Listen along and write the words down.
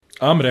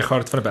I'm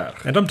Richard van der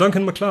Berg. And I'm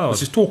Duncan McLeod.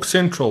 This is Talk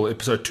Central,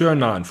 episode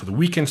 209 for the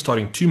weekend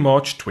starting 2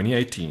 March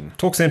 2018.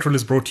 Talk Central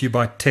is brought to you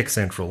by Tech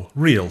Central,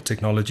 real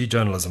technology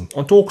journalism.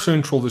 On Talk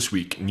Central this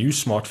week, new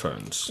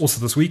smartphones.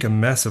 Also this week, a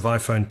massive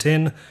iPhone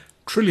X,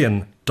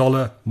 trillion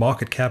dollar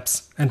market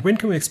caps, and when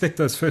can we expect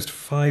those first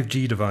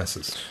 5G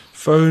devices?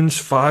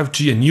 Phones,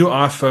 5G, a new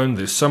iPhone,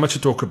 there's so much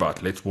to talk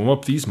about. Let's warm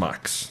up these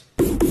mics.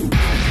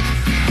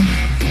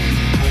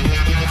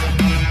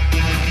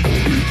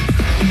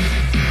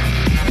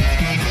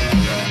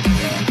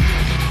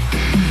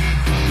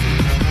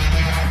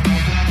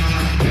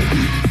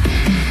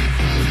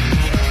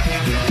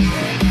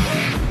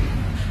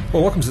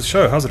 Well, welcome to the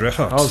show. How's it,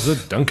 Recha? How's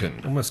it,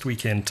 Duncan? Almost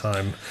weekend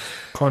time.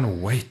 Can't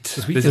wait.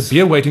 There's a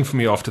beer waiting for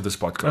me after this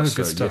podcast. Oh,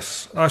 good stuff.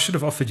 Yes. I should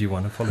have offered you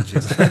one.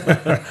 Apologies.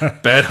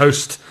 Bad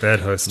host.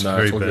 Bad host. No,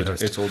 very bad good.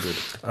 Host. It's all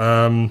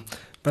good.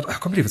 But I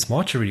can't believe it's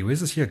March already. Where's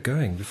this year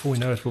going? Before we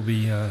know it, we'll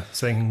be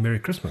saying Merry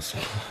Christmas.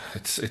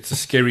 It's a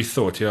scary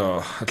thought,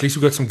 yeah. At least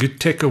we've got some good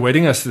tech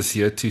awaiting us this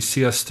year to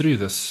see us through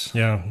this.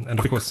 Yeah, and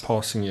of course,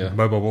 passing year.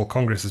 Mobile World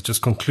Congress has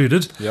just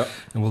concluded. Yeah.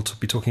 And we'll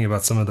be talking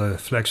about some of the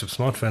flagship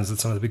smartphones that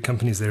some of the big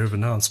companies there have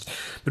announced.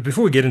 But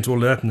before we get into all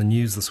that in the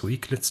news this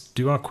week, let's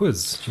do our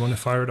quiz. Do you want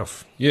to fire it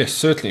off? Yes,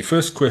 certainly.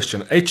 First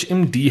question.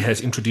 HMD has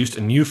introduced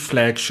a new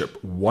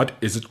flagship. What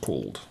is it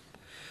called?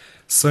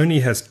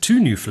 Sony has 2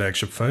 new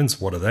flagship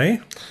phones. What are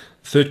they?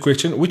 Third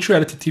question. Which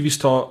reality TV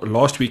star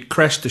last week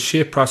crashed the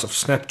share price of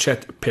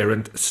Snapchat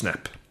parent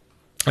Snap?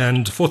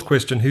 And fourth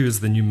question, who is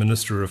the new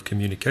Minister of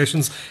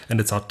Communications? And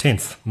it's our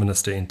 10th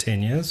minister in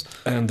 10 years.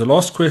 And the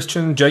last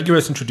question, Jaguar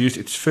has introduced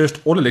its first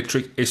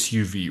all-electric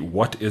SUV.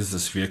 What is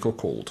this vehicle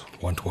called?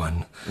 Want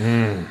one.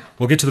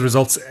 We'll get to the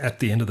results at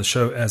the end of the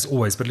show as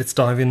always, but let's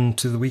dive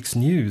into the week's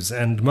news.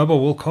 And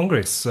Mobile World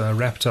Congress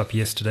wrapped up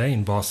yesterday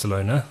in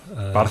Barcelona.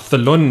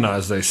 Barcelona,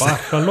 as they say.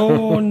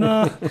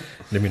 Barcelona.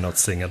 Let me not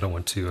sing. I don't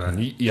want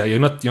to. Yeah, you're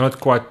not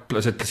quite.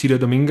 Is it Placido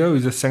Domingo?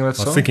 Is just sang that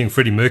song? I was thinking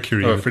Freddie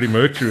Mercury. Oh, Freddie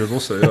Mercury was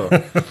also,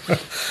 yeah.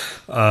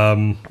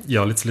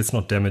 Let's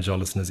not damage our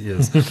listeners'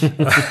 ears.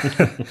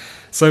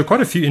 So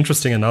quite a few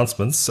interesting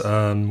announcements.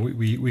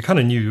 We kind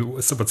of knew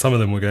what some of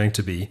them were going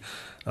to be.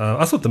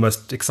 I thought the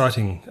most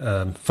exciting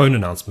phone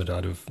announcement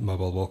out of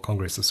Mobile World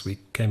Congress this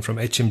week came from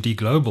HMD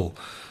Global,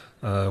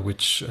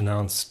 which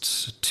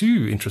announced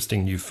 2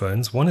 interesting new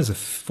phones. One is a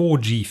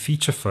 4G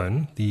feature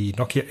phone, the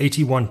Nokia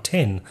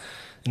 8110.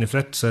 And if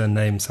that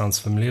name sounds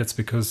familiar, it's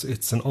because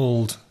it's an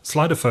old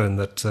slider phone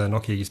that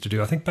Nokia used to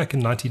do, I think back in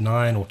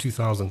 99 or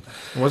 2000.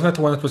 Wasn't that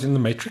the one that was in the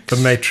Matrix?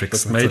 The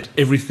Matrix. That made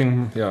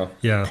everything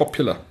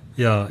popular.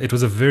 Yeah, it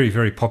was a very,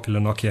 very popular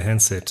Nokia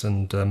handset.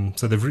 And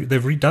so they've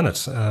redone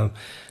it.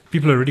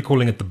 People are really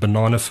calling it the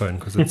banana phone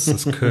because it's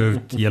this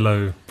curved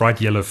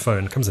bright yellow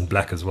phone. It comes in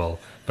black as well.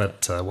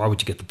 But why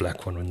would you get the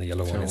black one when the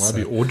yellow one is? Why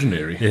be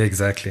ordinary? Yeah,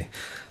 exactly.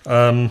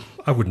 I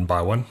wouldn't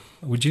buy one.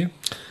 Would you?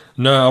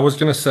 No, I was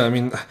going to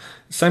say,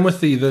 same with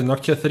the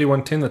Nokia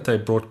 3110 that they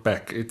brought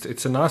back.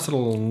 It's a nice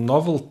little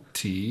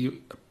novelty,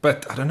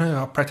 but I don't know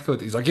how practical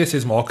it is. I guess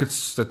there's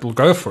markets that will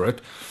go for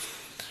it.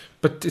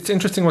 But it's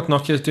interesting what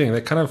Nokia is doing.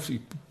 They're kind of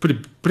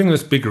putting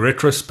this big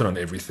retro spin on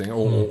everything,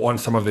 or on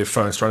some of their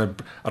phones. I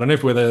don't know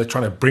whether they're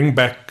trying to bring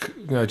back,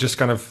 just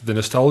kind of the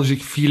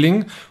nostalgic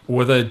feeling, or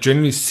whether they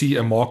generally see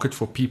a market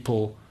for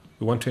people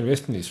who want to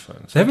invest in these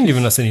phones. They haven't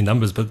given us any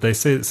numbers, but they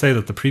say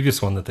that the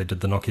previous one that they did,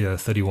 the Nokia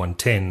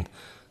 3110,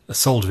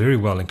 sold very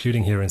well,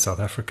 including here in South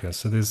Africa.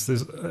 So there's we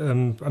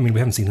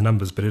haven't seen the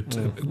numbers, but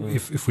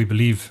if we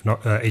believe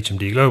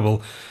HMD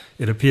Global,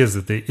 it appears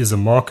that there is a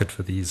market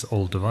for these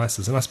old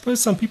devices. And I suppose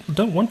some people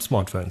don't want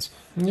smartphones.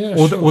 Yeah,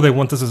 or they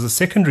want this as a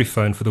secondary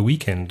phone for the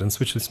weekend and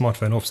switch the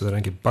smartphone off so they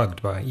don't get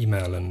bugged by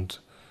email and...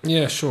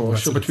 Yeah, sure.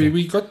 But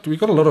we got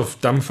a lot of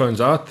dumb phones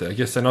out there. I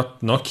guess they're not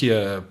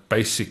Nokia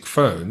basic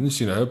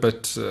phones,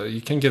 but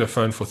you can get a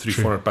phone for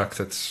 $300-400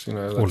 that's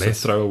a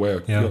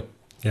throwaway. Yeah.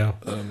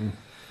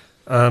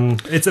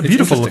 It's a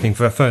beautiful looking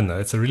phone though.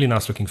 It's a really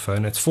nice looking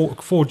phone. It's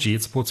 4G.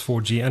 It supports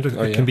 4G and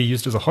it can be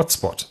used as a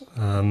hotspot.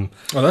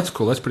 That's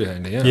cool. That's pretty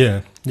handy.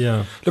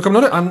 Yeah. Look,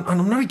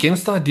 I'm not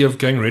against the idea of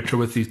going retro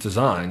with these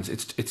designs.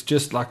 It's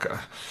just like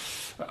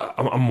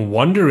I'm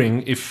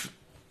wondering if.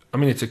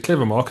 It's a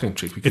clever marketing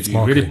trick because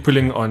you're really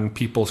pulling on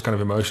people's kind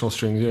of emotional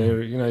strings.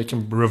 You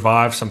can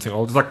revive something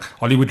old. It's like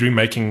Hollywood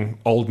remaking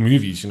old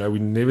movies. We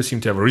never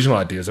seem to have original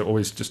ideas. They're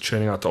always just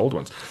churning out the old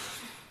ones.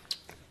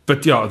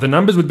 But yeah, the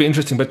numbers would be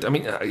interesting. But the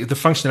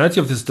functionality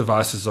of these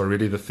devices are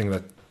really the thing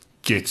that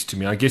gets to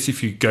me. I guess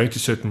if you're going to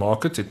certain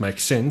markets, it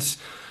makes sense.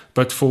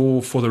 But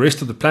for the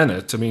rest of the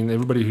planet,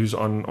 everybody who's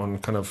on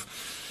kind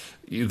of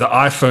the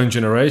iPhone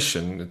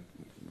generation,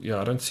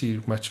 I don't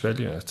see much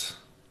value in it.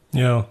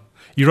 Yeah.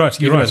 You're right.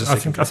 I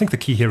think the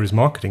key here is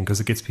marketing because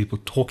it gets people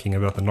talking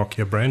about the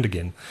Nokia brand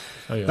again.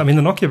 Oh, yeah. The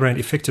Nokia brand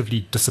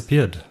effectively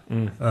disappeared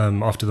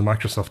after the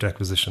Microsoft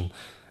acquisition.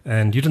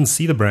 And you didn't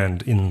see the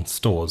brand in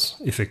stores,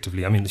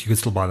 effectively. You could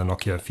still buy the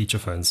Nokia feature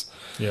phones.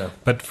 Yeah.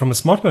 But from a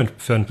smartphone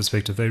phone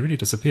perspective, they really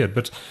disappeared.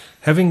 But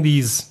having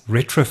these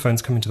retro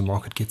phones come into the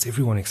market gets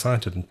everyone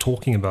excited and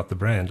talking about the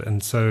brand.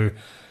 And so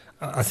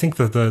I think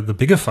that the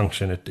bigger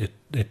function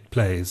it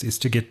plays is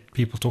to get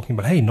people talking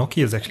about, hey,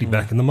 Nokia is actually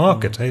back in the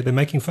market. Hey, they're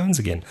making phones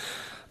again.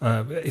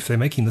 If they're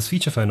making this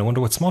feature phone, I wonder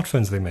what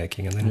smartphones they're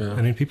making. And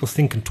then people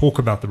think and talk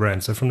about the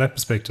brand. So from that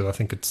perspective, I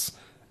think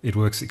it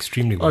works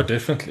extremely well. Oh,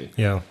 definitely.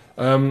 Yeah.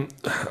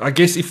 I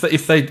guess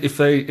if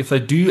they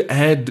do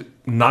add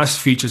nice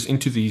features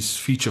into these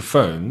feature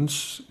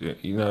phones,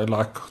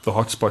 like the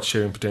hotspot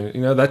sharing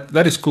potential,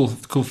 that is cool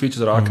features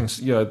that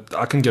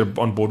I can get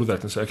on board with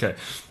that and say, okay,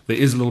 there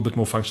is a little bit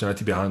more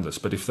functionality behind this.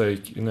 But if they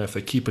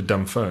keep it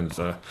dumb phones,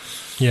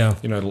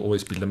 it'll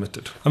always be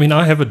limited. I mean,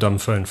 I have a dumb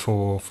phone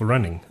for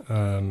running.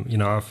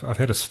 I've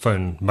had a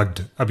phone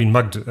mugged. I've been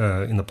mugged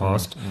in the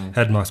past.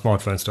 Had my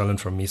smartphone stolen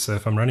from me. So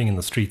if I'm running in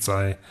the streets,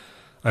 I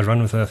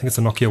run with I think it's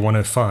a Nokia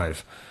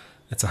 105.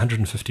 It's a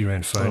 150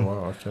 Rand phone. Oh,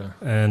 wow, okay.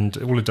 And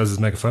all it does is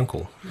make a phone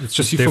call. It's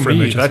just there for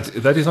me,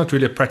 that is not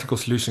really a practical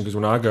solution, because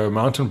when I go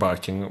mountain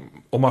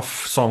biking, all my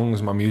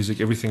songs, my music,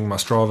 everything, my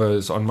Strava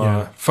is on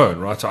my phone,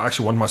 right? So I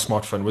actually want my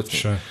smartphone with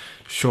me.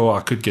 Sure,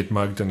 I could get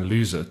mugged and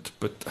lose it,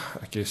 but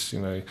I guess,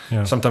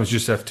 sometimes you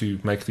just have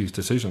to make these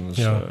decisions.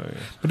 Yeah.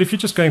 But if you're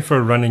just going for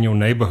a run in your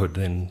neighborhood,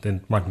 then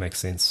it might make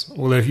sense.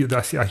 Although I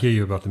hear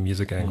you about the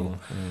music angle.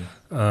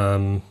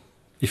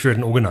 If you're at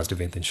an organized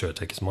event, then sure,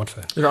 take your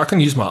smartphone. I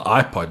can use my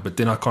iPod, but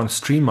then I can't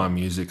stream my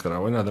music that I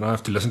want. Then I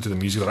have to listen to the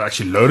music that I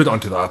actually loaded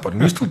onto the iPod.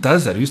 And who still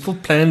does that? Who still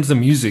plans the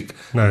music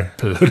to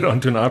load it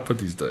onto an iPod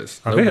these days?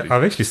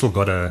 I've actually still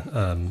got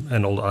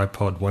an old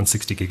iPod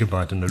 160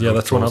 gigabyte in the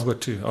that's one I've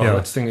got too.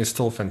 That thing is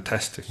still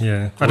fantastic.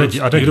 Yeah, I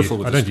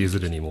don't use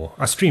it anymore.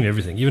 I stream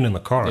everything, even in the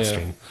car. I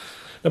stream.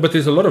 No, but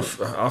there's a lot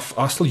of.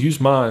 I still use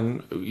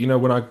mine.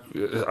 When I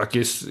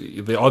guess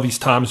there are these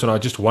times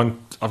when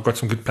I've got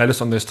some good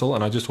playlists on there still,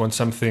 and I just want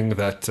something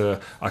that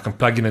I can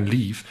plug in and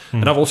leave.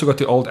 And I've also got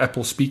the old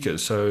Apple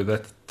speakers, so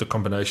that the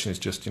combination is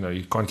just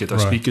you can't get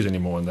those speakers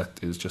anymore, and that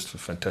is just a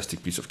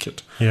fantastic piece of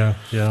kit. Yeah,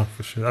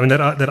 for sure. I mean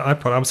that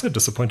iPod, I was so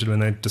disappointed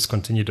when they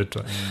discontinued it,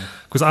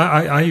 because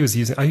I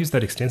used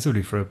that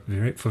extensively for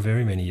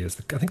very many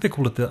years. I think they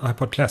call it the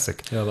iPod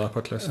Classic. Yeah, the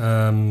iPod Classic.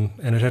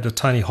 And it had a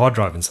tiny hard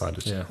drive inside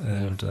it. Yeah.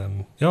 And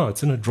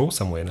it's in a drawer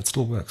somewhere, and it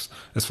still works,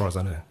 as far as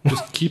I know.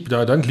 Just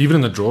don't leave it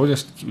in the drawer.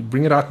 Just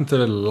bring it out into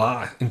the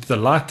light, and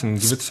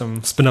give it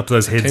some spin up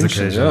those heads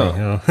occasionally.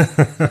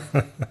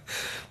 Yeah.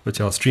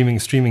 But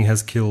streaming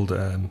has killed.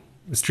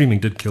 Streaming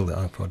did kill the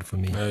iPod for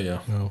me. Oh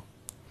yeah.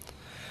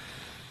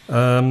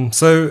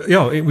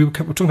 We were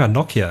talking about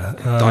Nokia.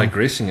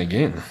 Digressing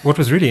again. What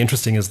was really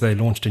interesting is they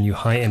launched a new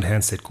high-end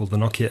handset called the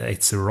Nokia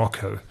 8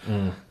 Sirocco,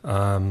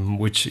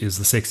 which is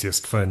the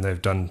sexiest phone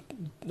they've done,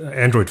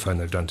 Android phone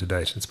they've done to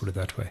date. Let's put it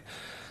that way.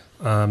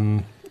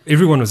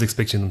 Everyone was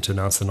expecting them to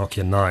announce the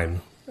Nokia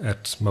 9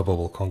 at Mobile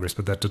World Congress,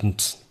 but that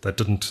didn't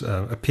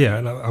appear.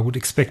 And I would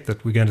expect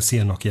that we're going to see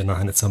a Nokia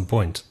 9 at some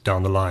point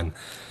down the line.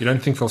 You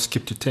don't think they'll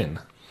skip to 10?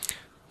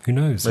 Who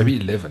knows? Maybe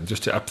 11,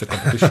 just to up the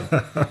competition.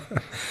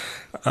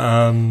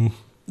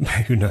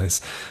 Who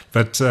knows?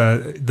 But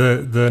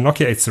the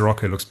Nokia 8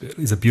 Sirocco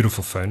is a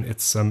beautiful phone.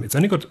 It's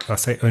only got, I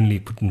say only,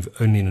 put in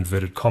only in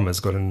inverted commas,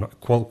 got a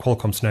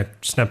Qualcomm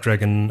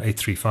Snapdragon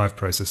 835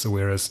 processor,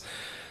 whereas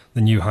the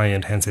new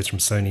high-end handsets from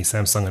Sony,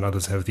 Samsung, and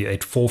others have the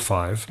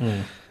 845.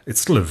 It's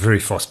still a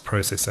very fast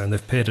processor, and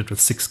they've paired it with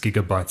 6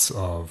 gigabytes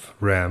of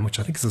RAM, which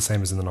I think is the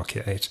same as in the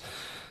Nokia 8.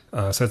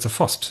 So it's a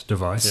fast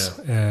device.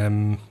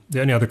 The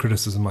only other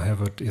criticism I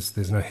have is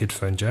there's no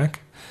headphone jack.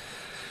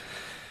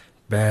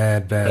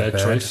 Bad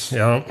choice.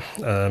 Yeah,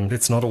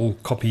 let's not all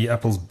copy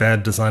Apple's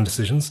bad design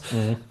decisions.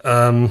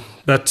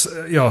 But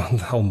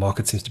the whole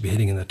market seems to be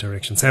heading in that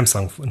direction.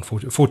 Samsung,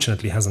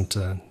 unfortunately, hasn't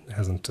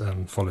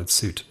followed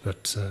suit,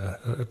 but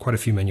quite a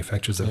few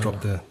manufacturers have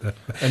dropped that.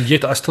 And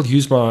yet, I still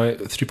use my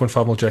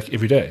 3.5mm jack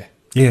every day.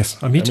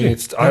 Yes, me too.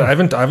 I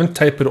haven't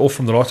tapered off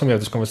from the last time we had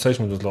this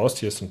conversation, which was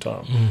last year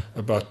sometime,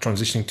 about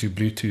transitioning to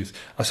Bluetooth.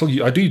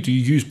 I do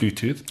use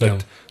Bluetooth,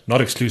 but not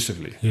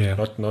exclusively. Yeah.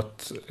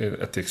 Not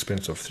at the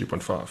expense of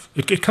 3.5.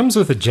 It comes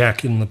with a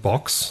jack in the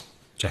box.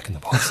 Jack in the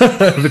box.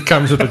 It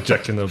comes with a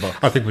jack in the box.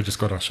 I think we just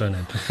got our show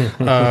name.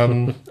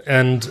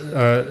 And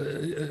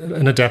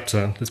an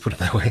adapter, let's put it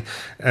that way.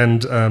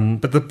 And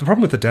but the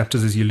problem with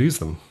adapters is you lose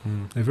them.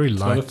 They're very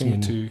light. It's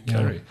another thing to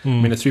carry. I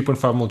mean, a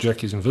 3.5mm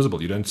jack is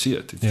invisible. You don't see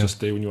it. It's just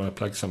there when you want to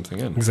plug something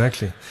in.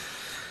 Exactly.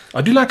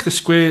 I do like the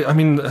square. I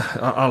mean,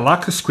 I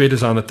like the square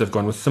design that they've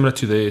gone with, similar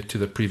to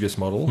the previous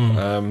model.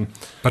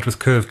 But with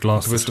curved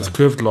glass. With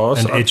curved glass.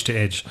 And edge to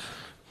edge.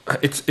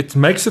 It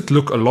makes it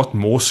look a lot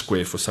more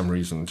square for some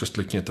reason, just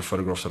looking at the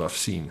photographs that I've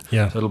seen.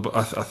 Yeah. So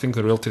I think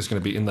the real test is going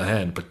to be in the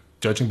hand, but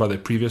judging by their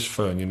previous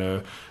phone,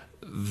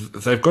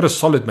 they've got a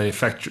solid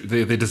manufacture.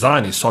 Their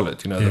design is solid.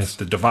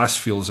 The device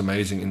feels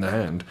amazing in the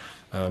hand,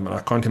 and I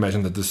can't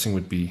imagine that this thing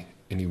would be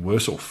any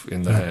worse off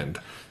in the hand.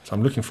 So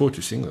I'm looking forward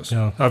to seeing this.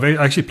 Yeah, I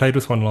actually played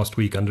with one last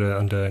week under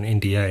an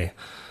NDA.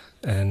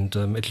 And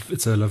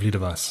it's a lovely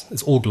device.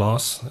 It's all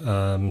glass,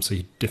 so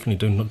you definitely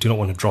do not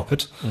want to drop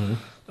it.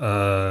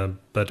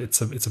 But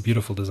it's a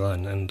beautiful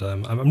design, and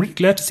I'm really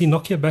glad to see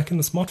Nokia back in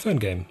the smartphone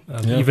game.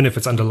 Even if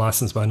it's under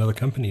license by another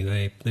company,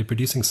 they're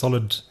producing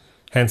solid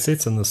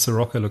handsets, and the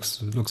Sirocco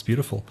looks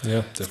beautiful.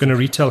 Yeah, it's going to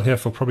retail here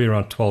for probably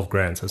around 12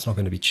 grand, so it's not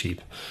going to be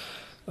cheap.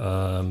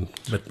 But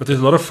there's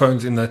a lot of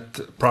phones in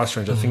that price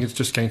range. I think it's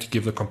just going to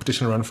give the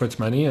competition a run for its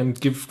money and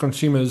give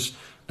consumers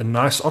a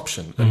nice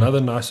option, another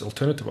nice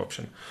alternative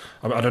option.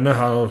 I don't know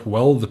how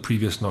well the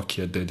previous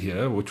Nokia did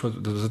here. Which was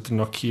it the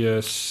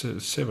Nokia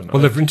 7?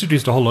 Well, they've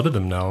introduced a whole lot of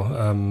them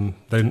now.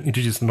 They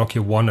introduced the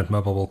Nokia 1 at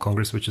Mobile World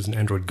Congress, which is an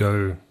Android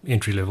Go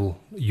entry-level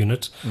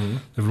unit.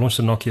 They've launched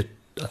a Nokia,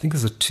 I think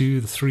there's a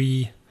 2,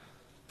 3,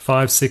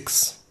 5,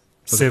 6,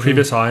 so the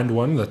previous high-end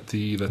one that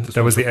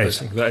was the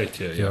 8. The 8,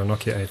 yeah,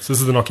 Nokia 8. So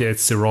this is the Nokia 8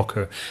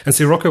 Sirocco. And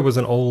Sirocco was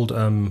an old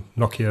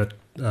Nokia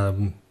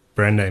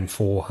brand name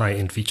for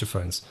high-end feature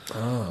phones,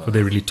 for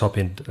their really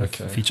top-end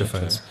feature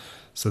phones.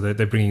 So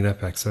they're bringing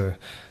that back. So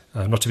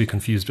not to be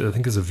confused, but I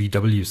think it's a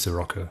VW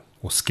Sirocco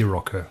or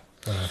Skirocco.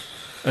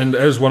 And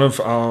as one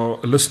of our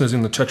listeners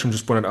in the chat room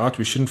just pointed out,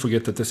 we shouldn't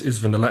forget that this is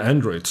vanilla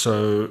Android.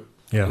 So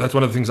that's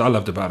one of the things I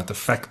loved about it, the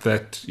fact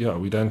that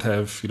you don't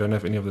have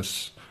any of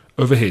this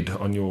overhead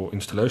on your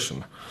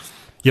installation.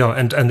 Yeah,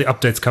 and the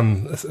updates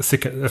come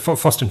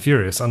fast and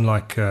furious,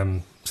 unlike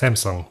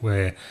Samsung,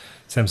 where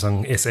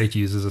Samsung S8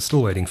 users are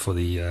still waiting for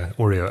the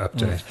Oreo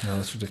update. No,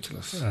 that's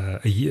ridiculous. A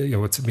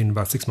year, it's been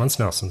about 6 months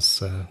now since.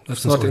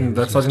 That's not in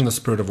the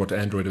spirit of what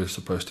Android is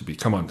supposed to be.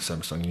 Come on,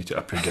 Samsung, you need to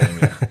up your game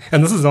here.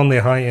 And this is on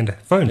their high-end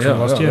phone from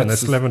last year, and they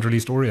still haven't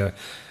released Oreo.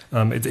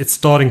 It's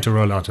starting to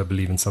roll out, I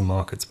believe, in some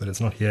markets, but it's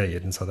not here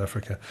yet in South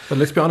Africa. But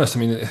let's be honest, I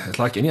mean, it's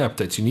like any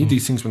updates. You need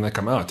these things when they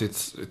come out.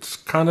 It's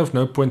kind of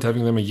no point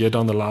having them a year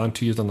down the line,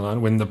 2 years down the line,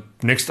 when the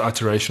next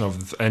iteration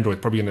of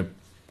Android probably going to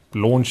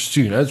launch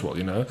soon as well,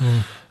 you know.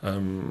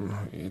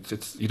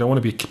 You don't want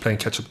to be playing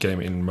catch-up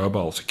game in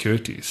mobile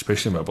security,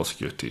 especially mobile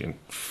security, and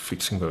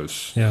fixing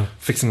those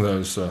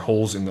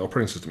holes in the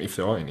operating system, if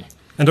there are any.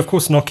 And of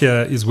course,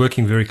 Nokia is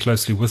working very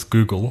closely with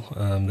Google.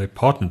 They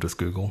partnered with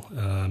Google,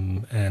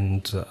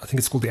 and I think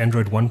it's called the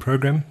Android One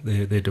program.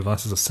 Their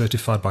devices are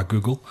certified by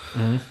Google,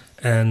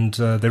 and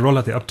they roll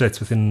out the updates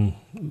within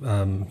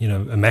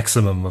a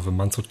maximum of a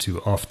month or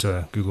two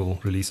after Google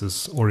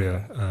releases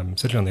Oreo,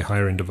 certainly on their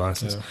higher end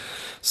devices. Yeah.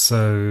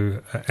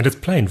 So, and it's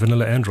plain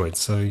vanilla Android.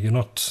 So you're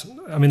not.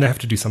 I mean, they have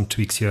to do some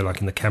tweaks here, like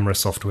in the camera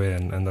software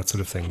and that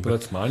sort of thing. But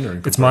that's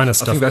minor. It's minor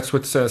stuff. I think that's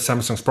what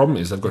Samsung's problem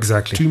is. They've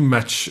got too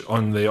much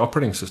on their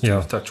operating system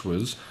with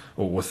TouchWiz,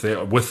 or with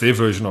their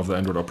version of the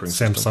Android operating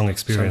system. Samsung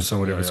Experience, or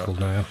whatever it's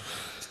called now.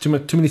 Too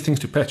many things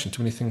to patch and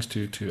too many things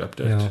to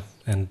update. Yeah,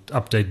 and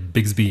update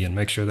Bixby and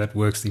make sure that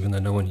works, even though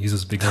no one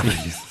uses Bixby.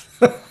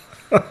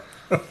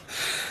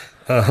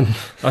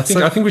 I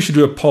think we should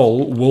do a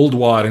poll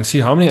worldwide and see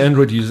how many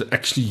Android users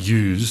actually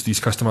use these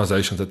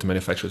customizations that the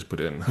manufacturers put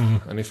in.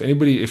 And if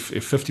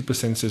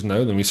 50% says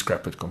no, then we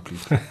scrap it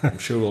completely. I'm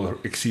sure we'll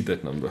exceed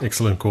that number.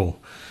 Excellent call.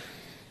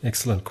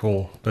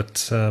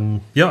 But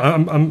I'm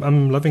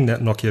loving that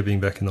Nokia being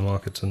back in the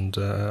market, and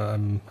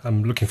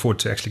I'm looking forward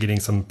to actually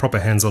getting some proper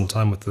hands-on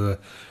time with the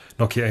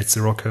Nokia 8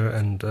 Sirocco,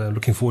 and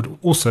looking forward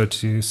also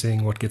to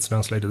seeing what gets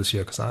announced later this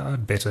year, because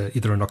I'd bet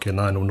either a Nokia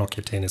 9 or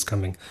Nokia 10 is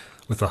coming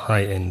with a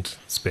high-end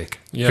spec.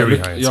 Very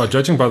high-end spec.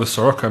 Judging by the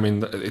Sirocco, I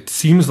mean, it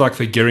seems like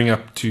they're gearing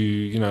up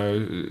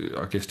to,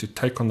 I guess, to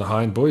take on the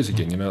high-end boys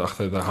again,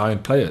 the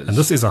high-end players. And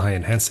this is a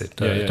high-end handset,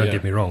 don't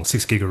get me wrong.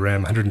 6 gig of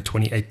RAM,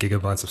 128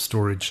 gigabytes of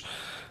storage.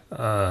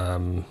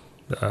 Qualcomm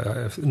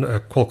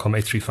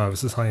 835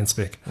 is this high-end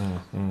spec.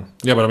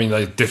 Yeah, but I mean,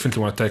 they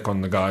definitely want to take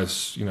on the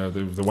guys, they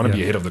want to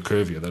be ahead of the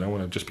curve here. They don't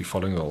want to just be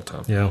following the whole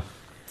time. Yeah.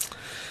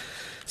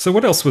 So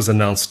what else was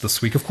announced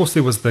this week? Of course,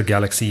 there was the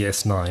Galaxy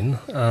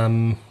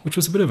S9, which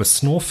was a bit of a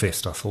snore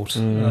fest, I thought.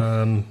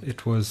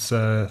 It was,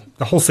 the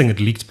whole thing had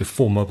leaked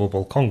before Mobile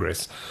World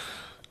Congress.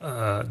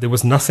 There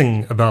was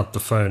nothing about the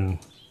phone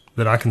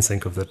that I can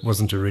think of that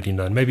wasn't already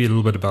known. Maybe a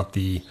little bit about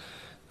those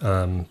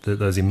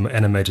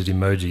animated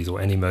emojis, or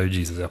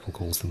animojis as Apple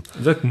calls them.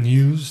 Is that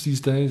news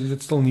these days? Is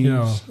it still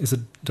news? Yeah.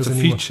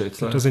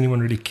 Does anyone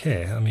really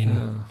care? I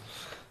mean,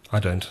 I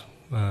don't.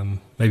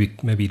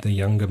 Maybe the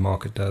younger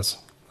market does.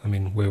 I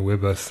mean, we're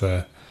both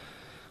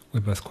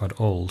quite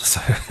old,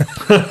 so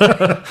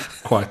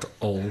quite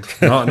old.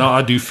 No,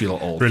 I do feel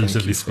old,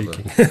 relatively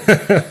speaking.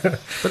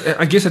 But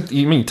I guess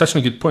you touched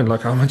on a good point.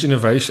 Like how much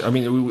innovation. I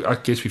mean, I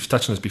guess we've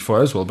touched on this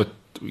before as well. But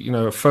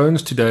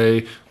phones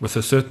today with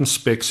a certain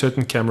spec,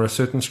 certain camera,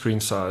 certain screen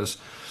size,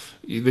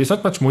 there's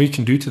not much more you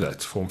can do to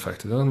that form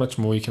factor. There's not much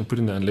more you can put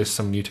in there unless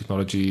some new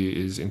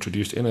technology is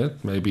introduced in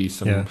it. Maybe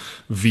some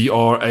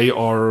VR,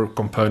 AR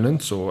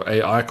components or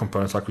AI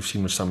components, like we've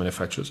seen with some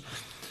manufacturers.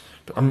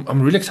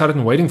 I'm really excited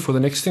and waiting for the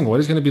next thing. What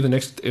is going to be the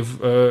next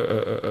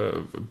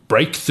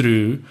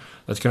breakthrough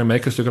that's going to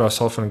make us look at our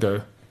cell phone and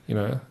go,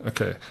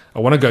 okay, I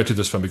want to go to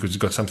this phone because it's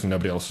got something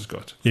nobody else has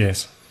got.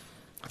 Yes.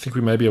 I think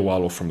we may be a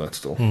while off from that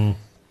still.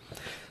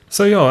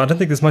 So, I don't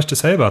think there's much to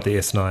say about the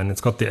S9.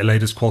 It's got the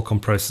latest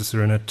Qualcomm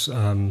processor in it.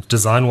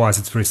 Design-wise,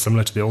 it's very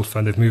similar to the old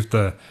phone. They've moved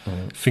the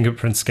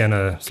fingerprint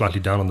scanner slightly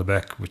down on the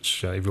back,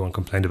 which everyone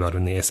complained about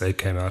when the S8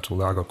 came out,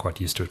 although I got quite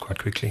used to it quite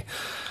quickly.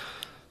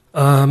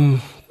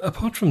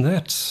 Apart from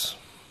that,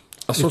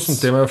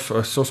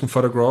 I saw some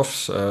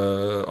photographs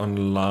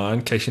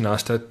online. Casey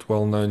Neistat,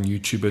 well-known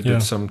YouTuber,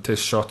 did some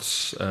test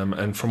shots,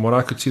 and from what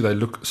I could see, they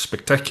look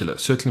spectacular.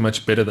 Certainly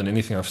much better than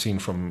anything I've seen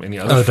from any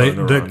other phone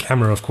around. The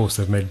camera, of course,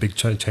 they've made big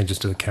changes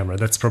to the camera.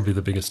 That's probably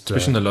the biggest...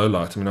 Especially in the low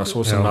light. I mean, I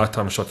saw some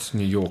nighttime shots in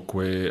New York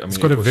where, I mean, it's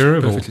got a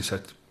variable... perfectly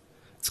set.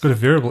 It's got a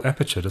variable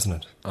aperture, doesn't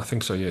it? I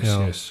think so,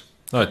 yes.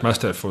 No, it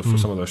must have for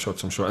some of those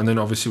shots, I'm sure. And then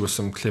obviously with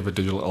some clever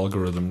digital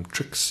algorithm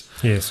tricks.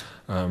 Yes.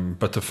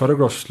 But the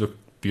photographs look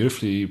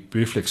beautifully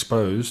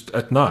exposed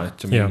at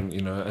night. I mean,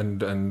 you know,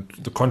 and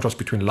the contrast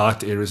between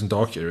light areas and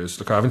dark areas.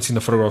 Look, I haven't seen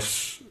the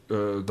photographs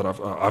that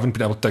I haven't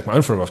been able to take my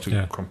own photograph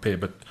to compare,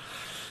 but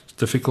it's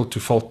difficult to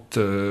fault,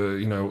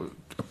 you know,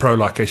 a pro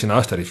like Casey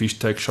Neistat if he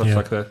takes shots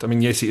like that. I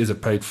mean, yes, he is a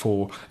paid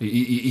for.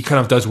 He kind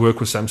of does work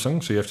with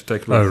Samsung, so you have to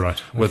take it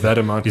with that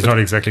amount. He's not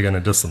exactly going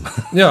to diss them.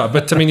 Yeah,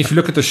 but I mean, if you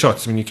look at the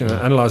shots, I mean, you can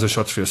analyze the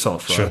shots for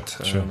yourself, right?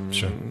 Sure.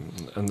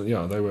 And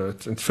they were.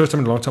 It's the first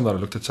time in a long time that I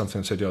looked at something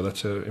and said, "Yeah,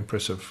 that's an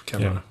impressive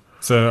camera." Yeah.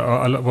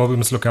 So, we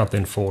must look out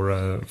then for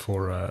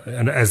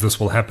and as this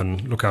will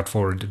happen, look out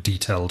for a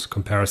detailed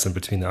comparison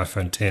between the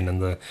iPhone X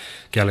and the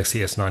Galaxy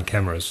S9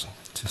 cameras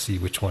to see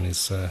which one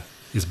is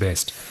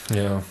best.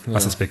 Yeah. I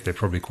suspect they're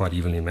probably quite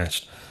evenly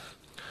matched.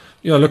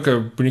 Yeah, look,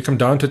 when you come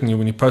down to it and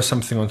when you post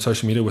something on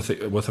social media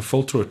with a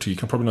filter or two, you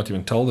can probably not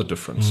even tell the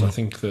difference. I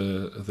think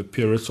the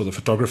purists or the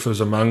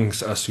photographers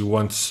amongst us who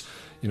wants,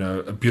 you know,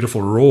 a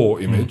beautiful raw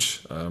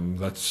image,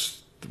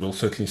 we'll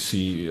certainly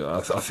see.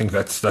 I think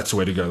that's the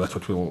way to go. That's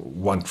what we'll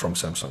want from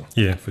Samsung.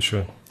 Yeah, for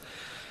sure.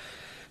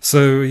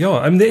 So,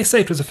 I mean, the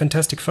S8 was a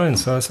fantastic phone.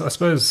 So I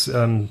suppose,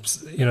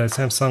 you know,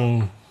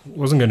 Samsung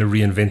wasn't going to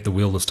reinvent the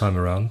wheel this time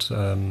around.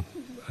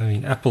 I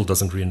mean, Apple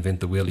doesn't reinvent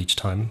the wheel each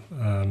time.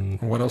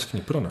 What else can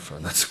you put on a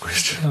phone? That's the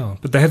question. Oh,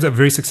 but they had a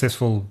very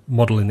successful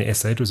model in the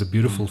S8. It was a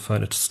beautiful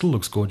phone. It still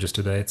looks gorgeous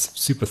today. It's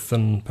super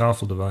thin,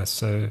 powerful device.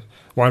 So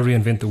why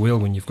reinvent the wheel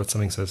when you've got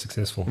something so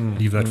successful?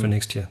 Leave that for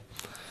next year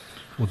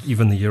or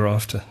even the year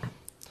after.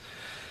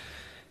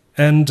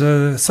 And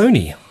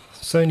Sony,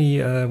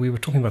 we were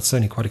talking about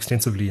Sony quite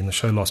extensively in the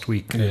show last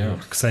week,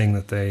 saying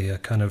that they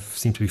kind of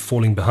seem to be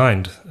falling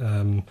behind.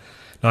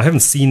 Now, I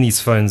haven't seen these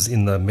phones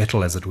in the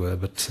metal, as it were,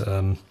 but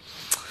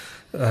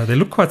they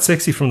look quite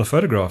sexy from the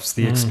photographs.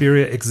 The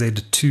Xperia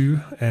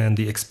XZ2 and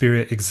the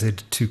Xperia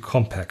XZ2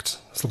 Compact.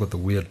 Let's look at the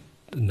weird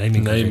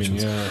naming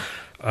conventions.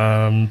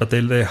 But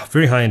they're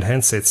very high-end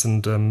handsets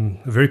and a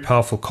very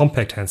powerful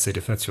compact handset,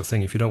 if that's your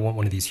thing. If you don't want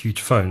one of these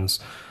huge phones,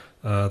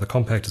 the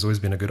Compact has always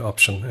been a good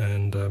option.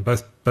 And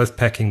both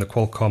packing the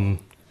Qualcomm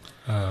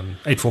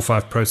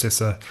 845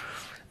 processor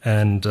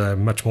and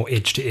much more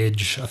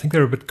edge-to-edge. I think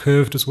they're a bit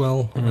curved as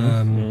well.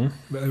 A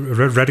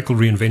radical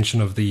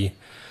reinvention of the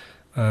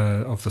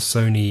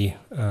Sony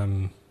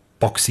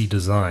boxy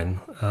design,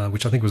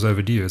 which I think was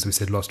overdue, as we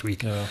said last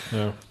week.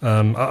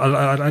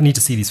 I need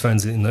to see these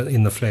phones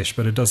in the flesh,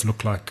 but it does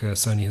look like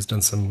Sony has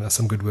done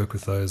some good work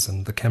with those,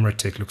 and the camera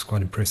tech looks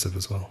quite impressive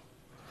as well.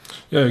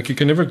 Yeah, you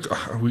can never.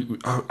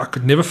 I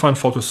could never find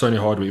fault with Sony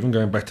hardware, even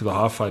going back to the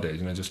Hi-Fi days.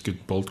 You know, just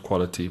good build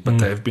quality, but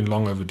they have been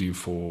long overdue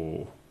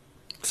for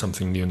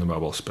something new in the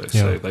mobile space.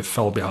 Yeah. They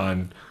fell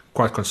behind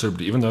quite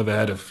considerably, even though they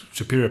had a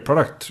superior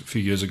product a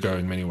few years ago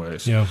in many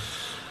ways.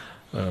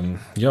 Can't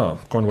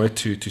wait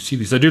to see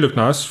these. They do look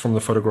nice from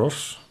the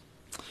photographs,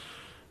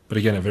 but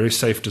again, a very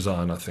safe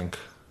design, I think.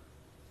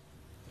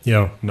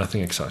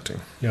 Nothing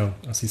exciting.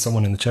 I see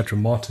someone in the chat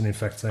room, Martin, in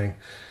fact, saying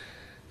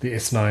the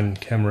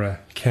S9 camera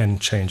can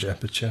change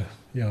aperture.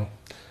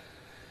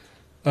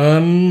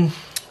 So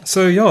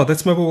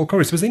that's Mobile World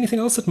Congress. Was there anything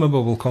else at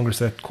Mobile World Congress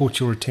that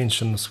caught your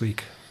attention this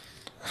week?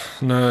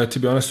 No, to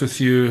be honest with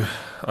you,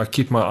 I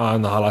keep my eye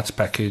on the highlights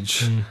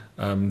package.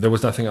 There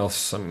was nothing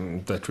else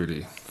that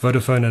really...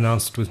 Vodafone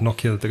announced with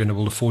Nokia that they're going to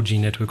build a 4G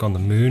network on the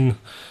moon,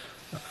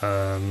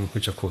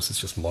 which of course is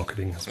just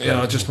marketing.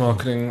 Yeah, just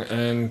marketing,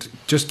 and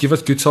just give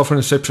us good cell phone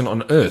reception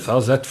on Earth.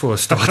 How's that for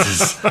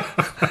starters?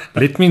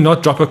 Let me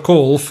not drop a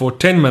call for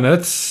 10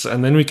 minutes,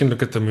 and then we can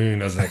look at the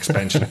moon as an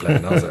expansion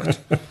plan. How's that?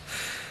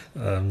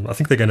 I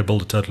think they're going to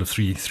build a total of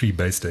three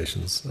base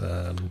stations.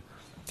 Do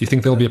you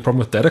think there'll be a problem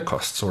with data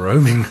costs or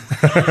roaming?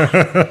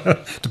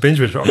 Depends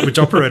which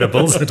operator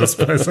builds it, I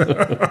suppose.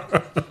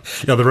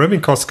 The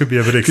roaming costs could be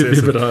a bit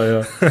excessive. Could be a bit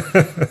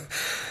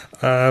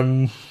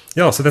high,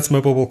 so that's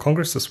Mobile World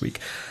Congress this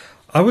week.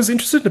 I was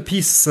interested in a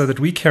piece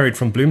that we carried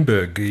from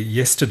Bloomberg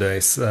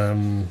yesterday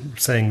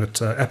saying that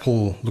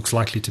Apple looks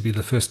likely to be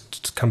the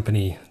first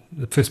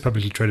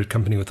publicly traded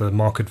company with a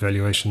market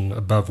valuation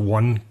above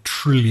 $1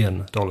 trillion.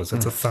 That's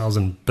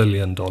 $1,000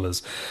 billion.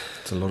 It's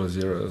a lot of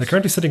zeros. They're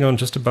currently sitting on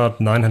just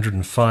about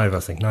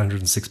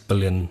 906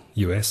 billion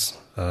US.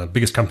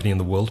 Biggest company in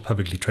the world,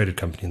 publicly traded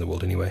company in the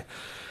world anyway.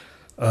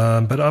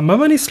 But my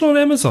money's still on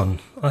Amazon.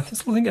 I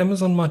still think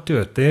Amazon might do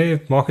it.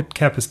 Their market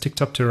cap has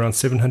ticked up to around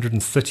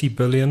 730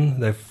 billion.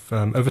 They've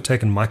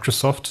overtaken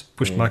Microsoft,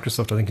 pushed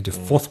Microsoft, I think, into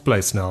fourth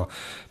place now,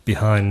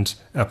 behind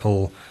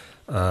Apple,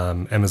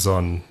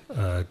 Amazon,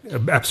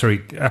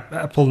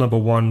 Apple number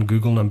one,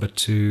 Google number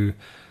two,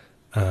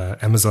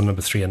 Amazon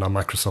number 3, and now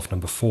Microsoft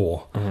number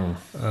 4.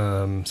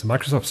 So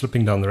Microsoft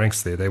slipping down the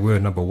ranks there. They were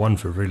number 1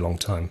 for a very long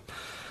time.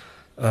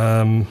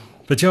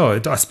 But yeah,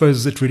 I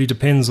suppose it really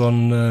depends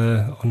on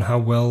how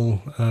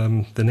well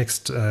the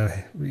next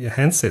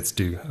handsets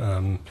do.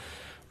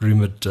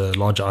 Rumored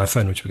larger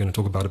iPhone, which we're going to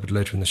talk about a bit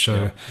later in the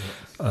show.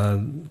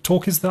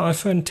 Talk is the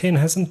iPhone 10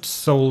 hasn't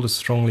sold as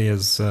strongly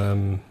as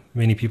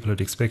many people had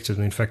expected,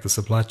 and in fact the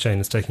supply chain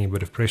is taking a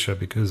bit of pressure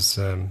because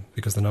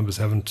the numbers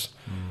haven't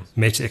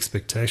met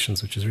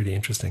expectations, which is really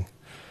interesting.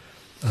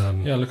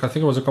 Look, I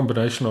think it was a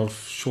combination of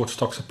short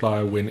stock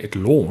supply when it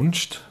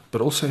launched, but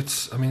also it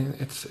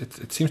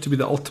seems to be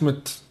the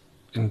ultimate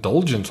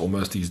indulgence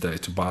almost these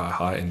days to buy a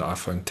high-end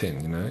iPhone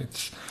 10. You know,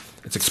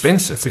 it's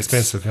expensive. It's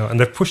expensive, yeah, and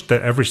they've pushed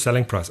their average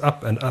selling price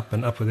up and up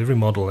and up with every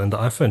model. And the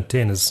iPhone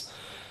 10 is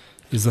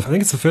I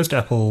think it's the first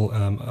Apple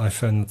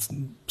iPhone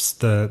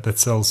that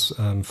sells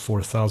for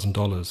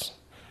 $1,000.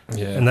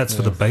 Yeah, and that's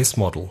for the base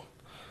model.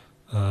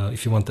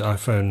 If you want the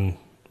iPhone,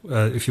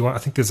 I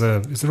think is there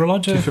a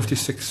larger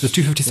 256? The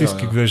 256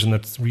 gig version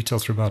that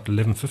retails for about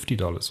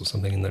 $1,150 or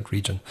something in that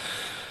region.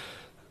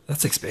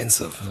 That's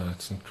expensive. No,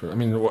 it's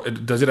incredible. I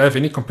mean, does it have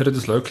any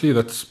competitors locally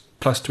that's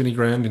plus 20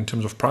 grand in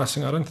terms of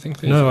pricing? I don't think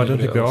there's No, I don't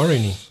think there are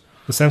any.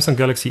 The Samsung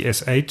Galaxy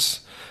S8,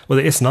 well,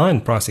 the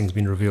S9 pricing has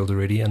been revealed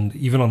already, and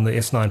even on the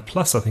S9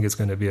 Plus, I think it's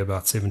going to be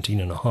about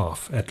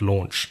 17.5 at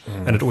launch,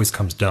 and it always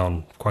comes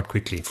down quite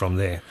quickly from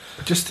there.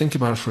 But just think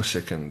about it for a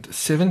second.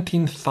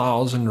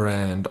 17,000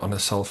 rand on a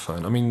cell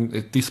phone. I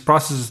mean, these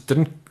prices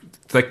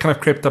they kind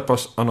of crept up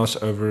on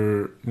us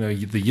over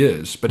the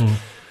years, but.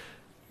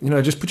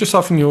 Just put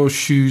yourself in your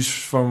shoes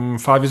from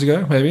 5 years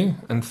ago, maybe,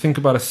 and think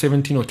about a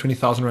 17 or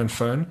 20,000 rand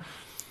phone.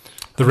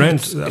 The rand,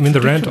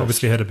 the rand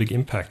obviously had a big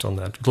impact on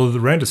that. Although the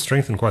rand has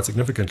strengthened quite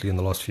significantly in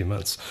the last few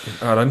months.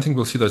 I don't think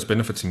we'll see those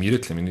benefits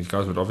immediately. I mean, these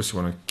guys would obviously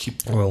want to keep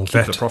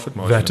the profit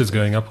margin. VAT is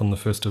going up on the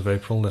 1st of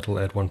April. That'll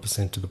add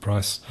 1% to the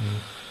price.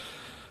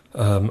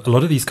 A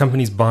lot of these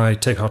companies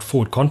take out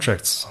forward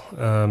contracts.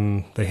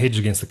 They hedge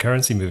against the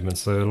currency movement.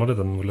 So a lot of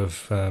them will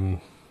have,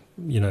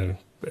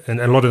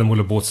 and a lot of them will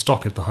have bought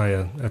stock at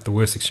the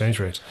worst exchange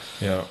rate.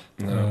 Yeah.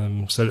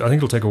 So I think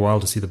it'll take a while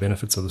to see the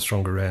benefits of the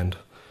stronger rand,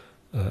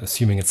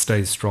 assuming it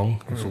stays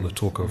strong. With all the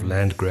talk of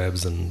land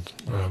grabs and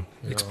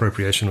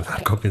expropriation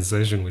without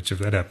compensation, which if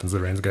that happens, the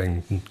rand's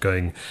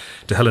going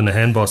to hell in a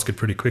handbasket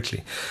pretty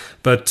quickly.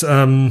 But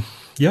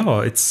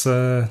it's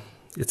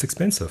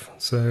expensive.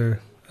 So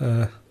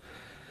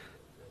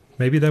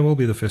maybe they will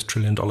be the first $1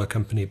 trillion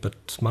company,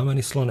 but my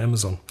money's still on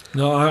Amazon.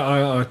 No,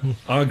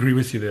 I agree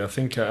with you there. I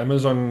think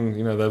Amazon,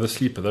 they're the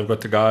sleeper. They've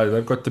got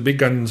the big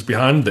guns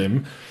behind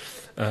them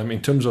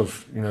in terms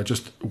of,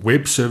 just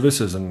web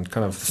services and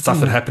kind of stuff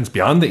that happens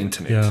beyond the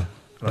internet. Yeah,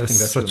 I think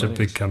that's such a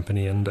big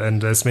company. And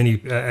as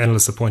many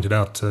analysts have pointed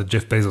out,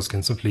 Jeff Bezos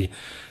can simply...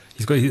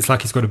 It's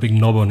like he's got a big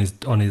knob on his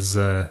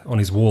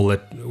wall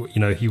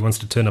that he wants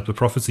to turn up the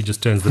profits. He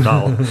just turns the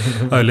dial.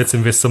 Let's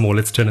invest some more.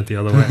 Let's turn it the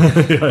other way.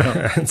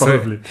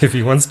 Probably. So if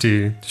he wants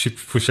to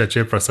push that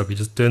share price up, he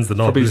just turns the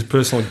knob. Probably his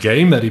personal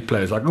game that he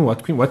plays. Like,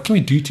 what can we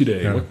do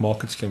today? Yeah. What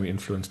markets can we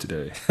influence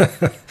today?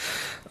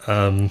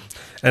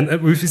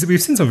 And we've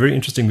seen some very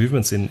interesting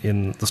movements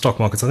in the stock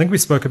markets. I think we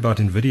spoke about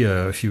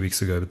NVIDIA a few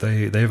weeks ago, but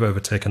they've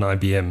overtaken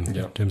IBM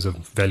in terms of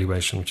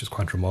valuation, which is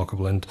quite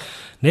remarkable. And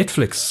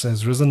Netflix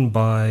has risen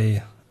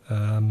by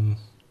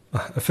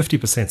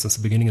 50% since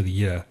the beginning of the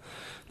year.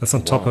 That's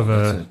on top of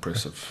that's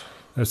impressive.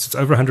 It's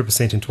over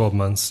 100% in 12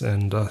 months,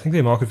 and I think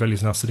their market value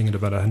is now sitting at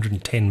about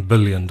 $110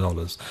 billion.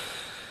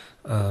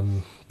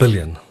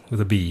 Billion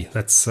with a B.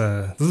 This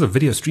is a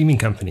video streaming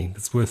company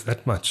that's worth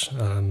that much.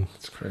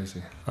 It's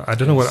crazy. I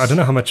don't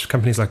know how much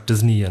companies like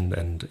Disney and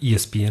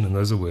ESPN and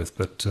those are worth,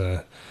 but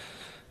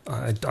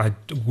I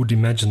would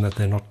imagine that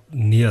they're not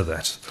near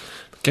that.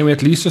 Can we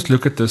at least just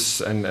look at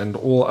this and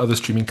all other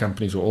streaming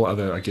companies or all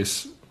other, I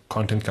guess,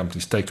 content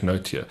companies take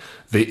note here?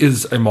 There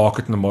is a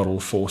market in the model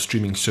for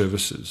streaming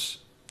services,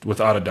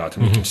 without a doubt,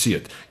 and we can see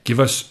it.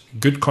 Give us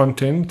good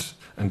content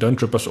and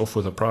don't rip us off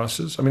with the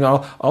prices. I mean,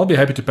 I'll be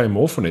happy to pay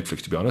more for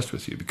Netflix, to be honest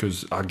with you,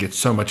 because I get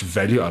so much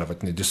value out of it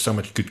and there's just so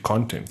much good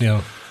content.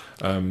 Yeah.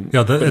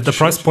 The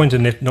price point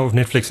of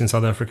Netflix in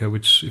South Africa,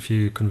 which if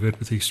you convert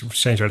with the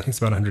exchange rate, I think it's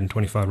about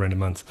 125 rand a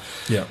month.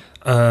 Yeah.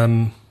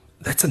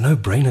 That's a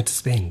no-brainer to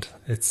spend.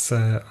 It's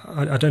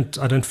I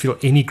don't feel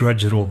any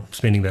grudge at all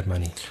spending that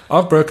money.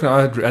 I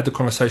had the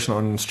conversation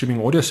on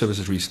streaming audio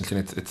services recently,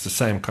 and it's the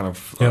same kind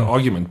of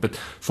argument. But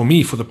for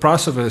me, for the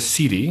price of a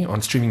CD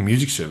on streaming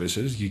music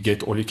services, you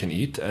get all you can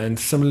eat. And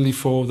similarly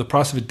for the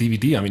price of a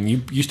DVD, I mean,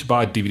 you used to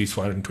buy DVDs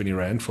for 120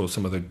 rand for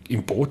some of the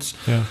imports.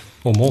 Yeah,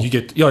 or more. You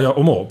get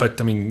or more.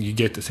 But I mean, you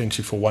get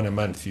essentially for one a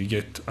month, you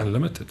get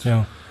unlimited.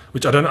 Yeah.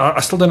 Which I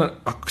still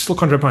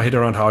can't wrap my head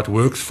around how it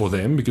works for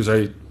them, because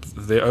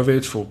their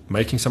overheads for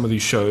making some of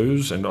these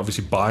shows and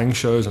obviously buying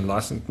shows and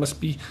licensing, it must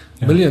be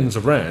millions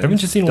of rand.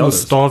 Haven't you seen all the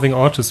starving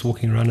artists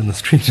walking around in the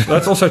street?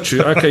 That's also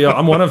true. Okay, yeah,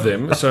 I'm one of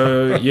them.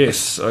 So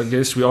yes, I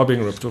guess we are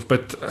being ripped off.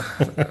 But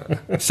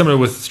similar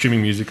with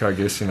streaming music, I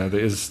guess there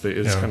is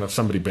kind of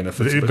somebody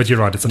benefits. But you're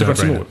right, it's a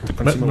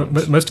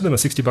no-brainer. Most of them are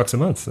 $60 a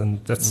month,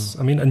 and that's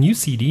I mean a new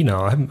CD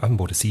now. I haven't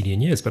bought a CD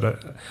in years,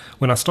 but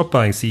when I stopped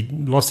buying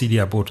last CD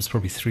I bought was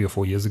probably 3 or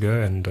 4 years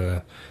ago, and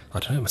I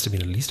don't know, it must have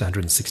been at least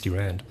 160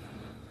 rand.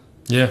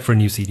 Yeah, for a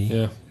new CD.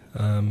 Yeah.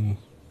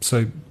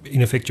 So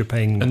in effect, you're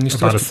paying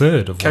about a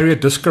third of. Carry a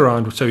disc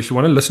around. So if you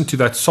want to listen to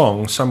that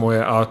song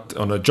somewhere out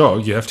on a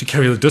jog, you have to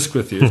carry the disc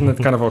with you. Isn't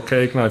that kind of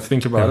archaic now if you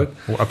think about it?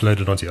 Or upload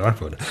it onto your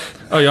iPod.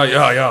 Oh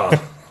yeah.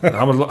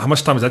 How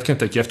much time is that going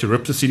to take? You have to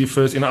rip the CD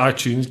first in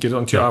iTunes, get it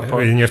onto your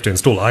iPod. And you have to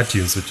install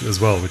iTunes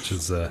which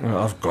is.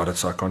 I've got it,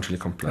 so I can't really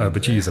complain.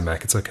 But you use a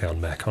Mac. It's okay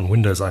on Mac. On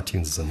Windows,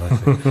 iTunes is a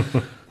nightmare.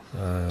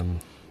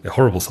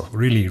 Horrible software.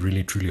 Really,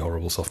 really, truly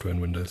horrible software in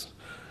Windows.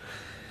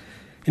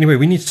 Anyway,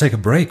 we need to take a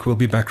break. We'll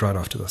be back right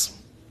after this.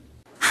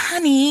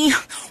 Honey,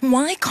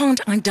 why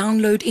can't I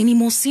download any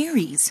more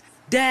series?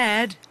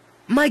 Dad,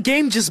 my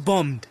game just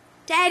bombed.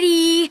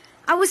 Daddy,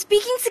 I was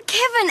speaking to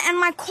Kevin and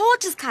my call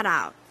just cut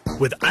out.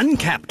 With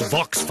uncapped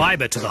Vox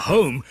Fiber to the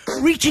home,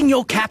 reaching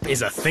your cap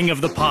is a thing of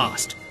the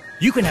past.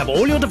 You can have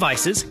all your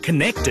devices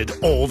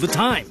connected all the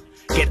time.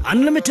 Get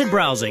unlimited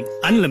browsing,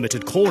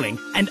 unlimited calling,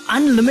 and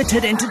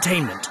unlimited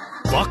entertainment.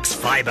 Vox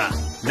Fiber,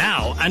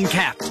 now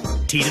uncapped.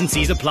 T's and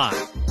C's apply.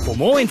 For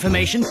more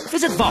information,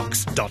 visit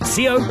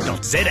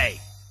vox.co.za.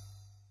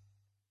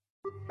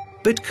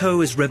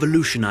 BitCo is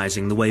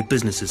revolutionizing the way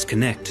businesses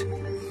connect.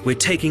 We're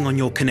taking on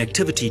your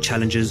connectivity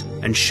challenges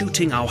and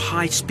shooting our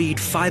high-speed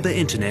fiber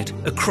internet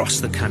across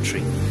the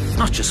country.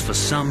 Not just for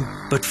some,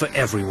 but for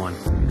everyone.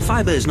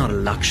 Fiber is not a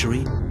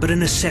luxury, but a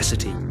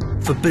necessity.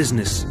 For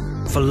business,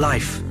 for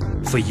life,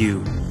 for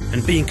you.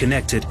 And being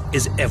connected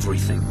is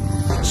everything.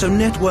 So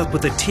network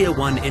with a Tier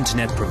 1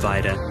 internet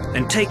provider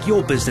and take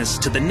your business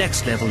to the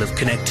next level of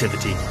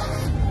connectivity.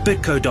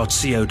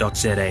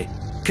 bitco.co.za.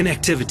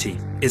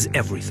 Connectivity is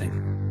everything.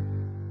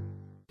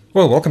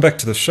 Well, welcome back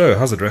to the show.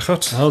 How's it,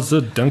 Regardt? How's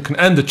it, Duncan?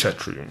 And the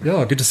chat room.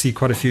 Yeah, good to see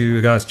quite a few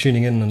guys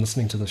tuning in and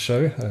listening to the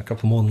show. A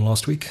couple more than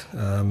last week.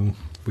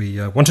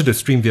 We wanted to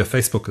stream via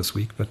Facebook this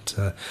week, but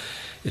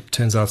it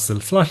turns out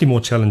it's slightly more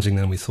challenging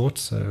than we thought.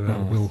 So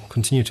we'll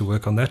continue to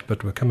work on that.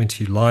 But we're coming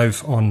to you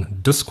live on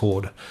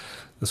Discord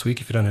this week.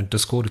 If you don't know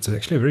Discord, it's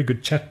actually a very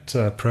good chat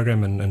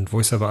program and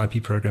voice over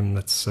IP program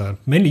that's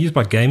mainly used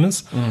by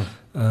gamers.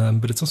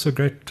 But it's also a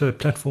great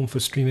platform for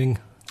streaming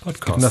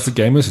podcasts. Good enough for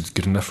gamers, it's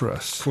good enough for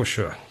us. For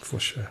sure.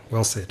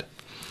 Well said.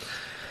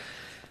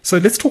 So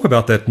let's talk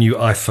about that new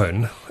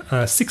iPhone.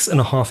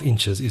 6.5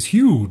 inches is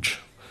huge.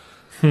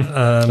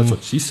 That's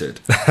what she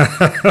said.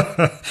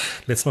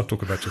 Let's not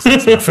talk about your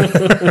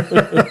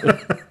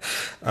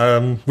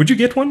 6.5. Would you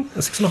get one, a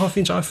 6.5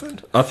 inch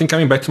iPhone? I think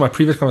coming back to my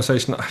previous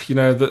conversation,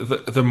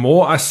 the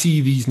more I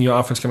see these new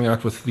iPhones coming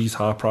out with these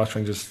high price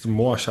ranges, the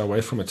more I shy away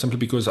from it. Simply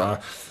because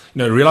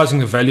realizing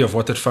the value of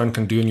what that phone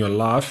can do in your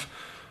life.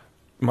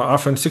 My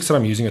iPhone 6 that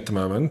I'm using at the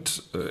moment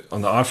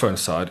on the iPhone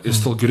side is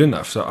still good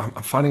enough. So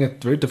I'm finding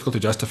it very difficult to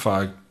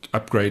justify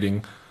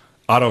upgrading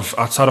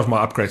outside of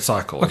my upgrade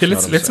cycle. Okay,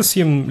 let's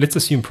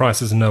assume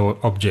price is no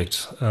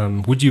object.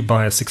 Would you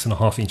buy a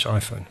 6.5 inch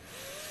iPhone?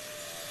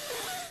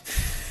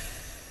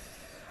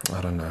 I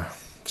don't know.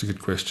 It's a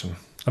good question.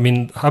 I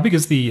mean, how big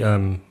is the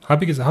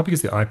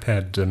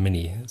iPad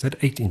Mini? Is that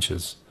 8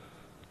 inches?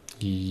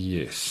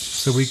 Yes.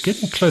 So we're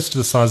getting close to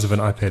the size of an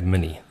iPad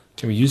Mini.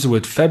 Can we use the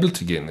word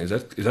phablet again? Is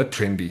that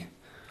trendy?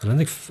 I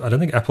don't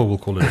think Apple will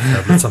call it a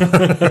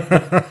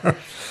phablet.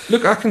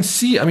 Look, I can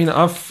see. I mean,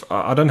 I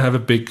don't have a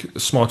big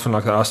smartphone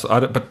like that.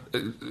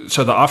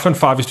 So the iPhone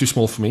 5 is too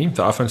small for me.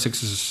 The iPhone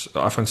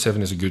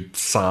 7 is a good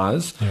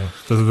size. Yeah.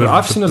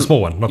 I've seen the small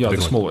one, not the big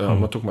the small one.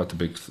 I'm not talking about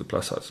the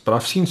plus size. But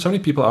I've seen so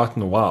many people out in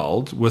the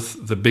wild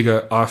with the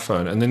bigger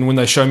iPhone, and then when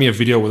they show me a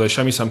video or they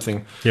show me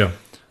something, I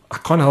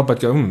can't help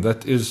but go,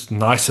 that is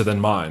nicer than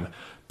mine.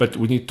 But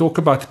when you talk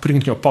about putting it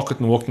in your pocket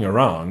and walking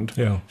around,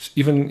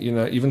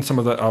 even some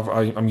of the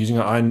I'm using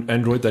an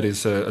Android that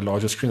is a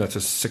larger screen. That's a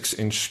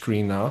 6-inch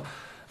screen now,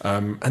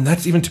 and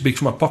that's even too big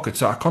for my pocket.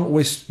 So I can't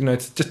always,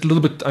 it's just a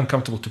little bit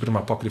uncomfortable to put in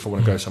my pocket if I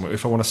want to go somewhere.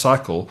 If I want to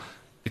cycle,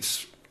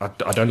 I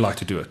don't like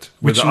to do it.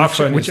 Which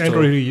Android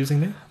are you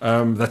using there?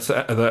 That's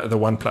the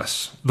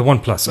OnePlus. The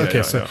OnePlus.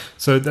 Okay,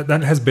 so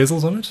that has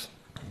bezels on it.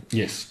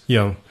 Yes.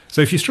 Yeah.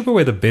 So if you strip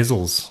away the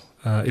bezels,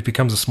 it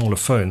becomes a smaller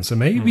phone. So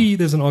maybe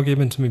there's an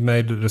argument to be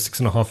made that a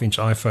 6.5 inch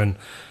iPhone,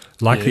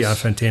 like the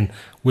iPhone 10,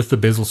 with the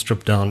bezel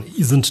stripped down,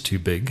 isn't too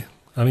big.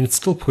 I mean, it's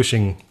still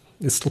pushing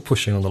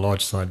on the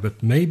large side,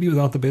 but maybe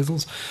without the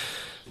bezels.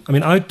 I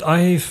mean,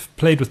 I've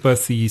played with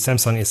both the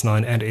Samsung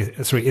S9 and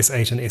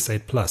S8 and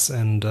S8 Plus,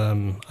 and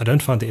I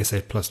don't find the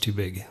S8 Plus too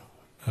big.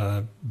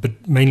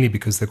 But mainly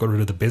because they've got rid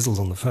of the bezels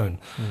on the phone.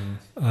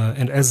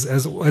 And as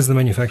the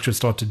manufacturers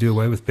start to do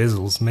away with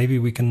bezels, maybe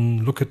we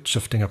can look at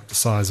shifting up the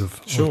size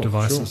of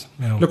devices.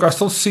 Sure. Yeah. Look, I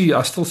still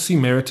see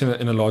merit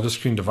in a larger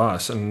screen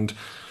device, and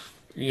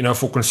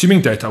for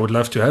consuming data, I would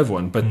love to have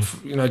one. But,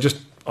 just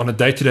on a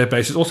day-to-day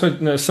basis, also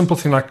a simple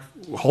thing like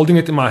holding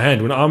it in my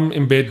hand. When I'm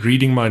in bed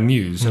reading my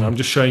news and I'm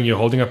just showing you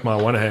holding up my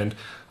one hand,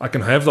 I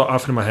can have the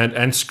iPhone in my hand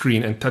and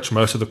screen and touch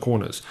most of the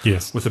corners.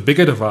 Yes. With a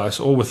bigger device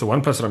or with the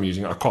OnePlus that I'm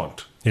using, I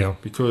can't. Yeah.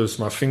 Because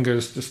my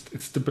fingers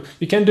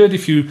you can do it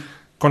if you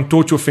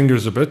contort your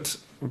fingers a bit,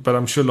 but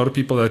I'm sure a lot of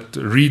people that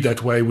read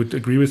that way would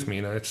agree with me.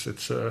 You'd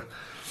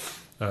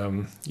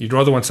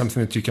rather want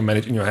something that you can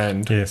manage in your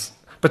hand. Yes.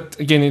 But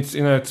again,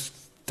 it's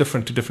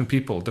different to different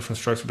people, different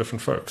strokes for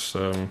different folks.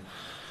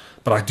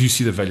 But I do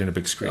see the value in a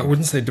big screen. I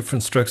wouldn't say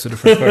different strokes for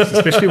different folks,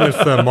 especially with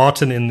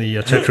Martin in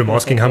the chat room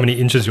asking how many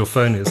inches your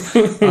phone is.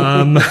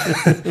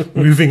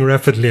 Moving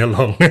rapidly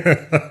along.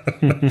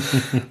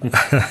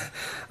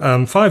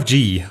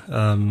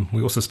 5G,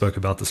 we also spoke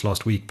about this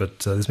last week,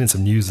 but there's been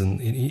some news in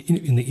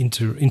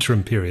the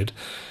interim period.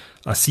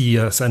 I see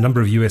a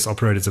number of US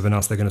operators have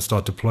announced they're going to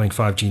start deploying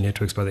 5G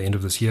networks by the end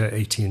of this year.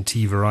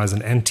 AT&T,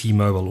 Verizon, and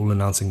T-Mobile all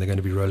announcing they're going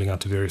to be rolling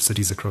out to various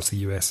cities across the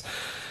US.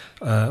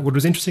 What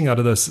was interesting out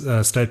of those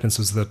statements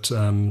was that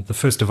the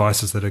first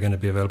devices that are going to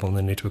be available on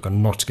the network are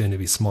not going to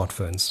be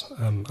smartphones.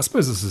 I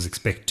suppose this is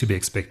to be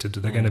expected.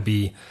 They're going to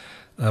be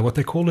what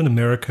they call in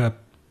America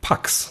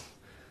pucks,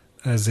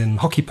 as in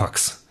hockey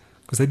pucks,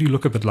 because they do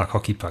look a bit like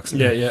hockey pucks.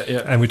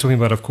 Yeah. And we're talking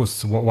about, of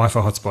course,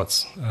 Wi-Fi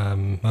hotspots,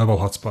 mobile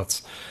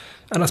hotspots.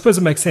 And I suppose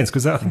it makes sense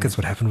because I think that's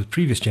what happened with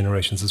previous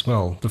generations as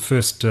well. The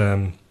first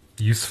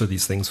use for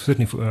these things,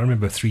 certainly I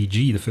remember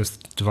 3G, the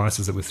first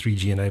devices that were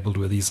 3G enabled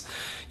were these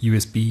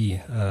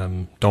USB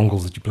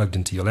dongles that you plugged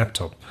into your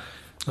laptop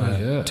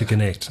to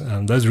connect.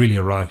 Those really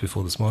arrived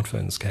before the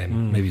smartphones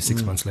came, maybe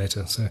 6 months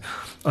later. So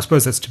I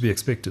suppose that's to be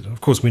expected. Of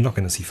course, we're not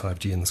going to see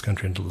 5G in this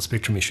country until the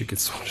spectrum issue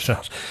gets sorted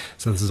out.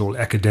 So this is all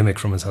academic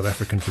from a South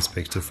African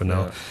perspective for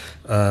now.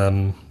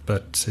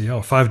 But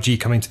 5G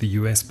coming to the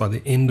US by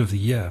the end of the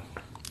year.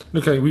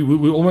 Look,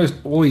 we almost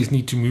always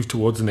need to move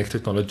towards the next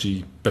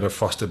technology, better,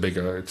 faster,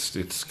 bigger. It's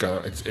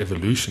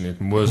evolution. It's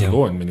Moore's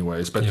law in many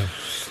ways. But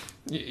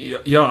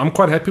I'm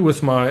quite happy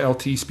with my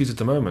LTE speeds at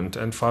the moment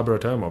and fiber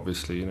at home.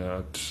 Obviously,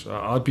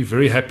 I'd be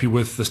very happy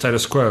with the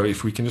status quo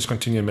if we can just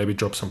continue and maybe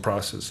drop some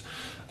prices.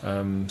 So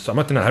I'm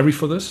not in a hurry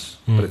for this,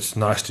 but it's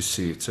nice to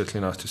see. It's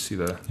certainly nice to see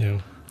the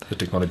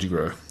technology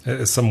grow.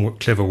 As some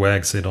clever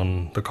wag said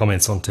on the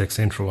comments on Tech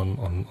Central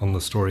on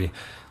the story.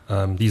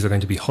 These are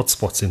going to be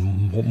hotspots in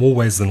more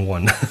ways than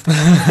one.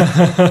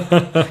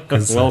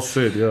 Well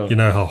said, yeah. You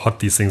know how hot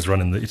these things run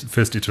in the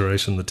first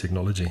iteration of the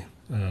technology.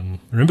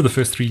 Remember the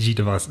first 3G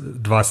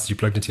devices you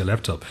plugged into your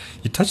laptop?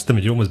 You touched them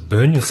and you almost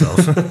burn yourself.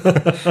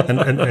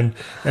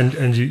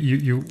 and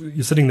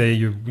you're sitting there,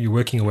 you're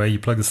working away, you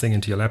plug this thing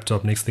into your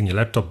laptop, next thing your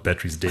laptop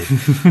battery's dead.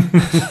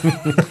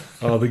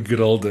 Oh, the good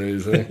old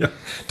days, eh? Yeah.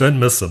 Don't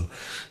miss them.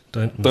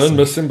 Don't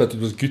miss them, but it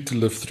was good to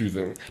live through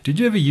them. Did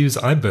you ever use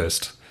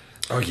iBurst?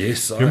 Oh,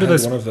 yes. I had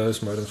one of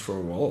those modems for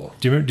a while.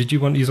 Did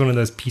you use one of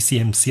those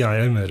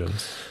PCM-CIO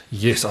modems?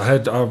 Yes, I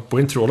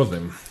went through all of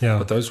them. Yeah.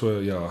 But those were,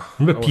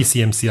 Remember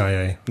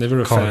PCM-CIA?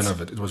 Never a fan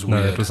of it. It was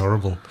weird. No, it was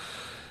horrible.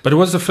 But it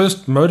was the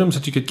first modems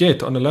that you could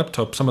get on a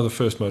laptop. Some of the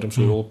first modems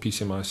were all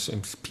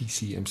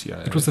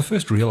PCM-CIA. It was the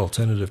first real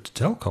alternative to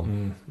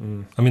Telkom.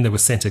 I mean, there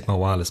was Sentec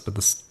Wireless, but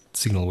the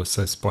signal was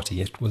so spotty,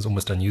 it was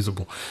almost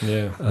unusable.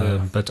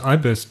 But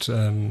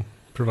iBurst...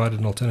 provided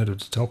an alternative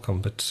to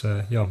Telkom, but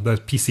those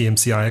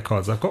PCM-CIA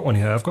cards. I've got one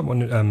here. I've got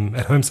one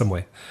at home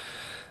somewhere,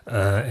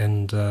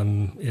 and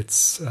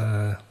it's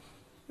really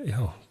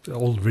nice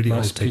old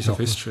piece of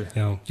history.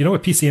 Yeah, you know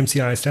what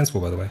PCM-CIA stands for,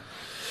 by the way?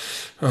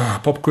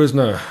 Pop quiz?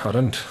 No, I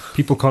don't.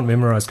 People can't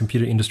memorize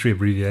computer industry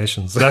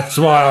abbreviations. That's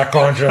why I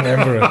can't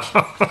remember it.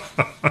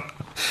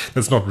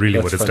 That's not really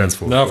what it stands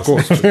for. No, of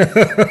course.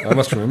 I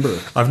must remember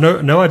it. I've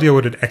no idea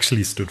what it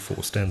actually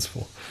stands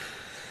for.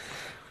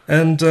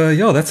 And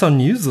that's our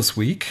news this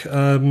week.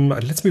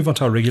 Let's move on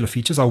to our regular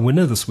features. Our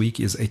winner this week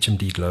is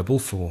HMD Global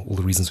for all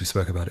the reasons we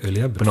spoke about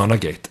earlier.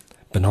 Bananagate.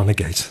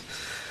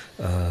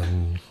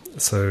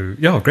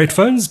 Great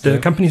phones. The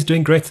company's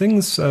doing great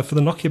things for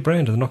the Nokia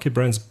brand. The Nokia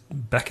brand's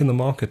back in the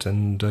market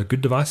and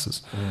good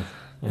devices.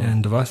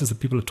 And devices that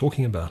people are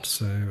talking about.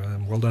 So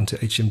well done to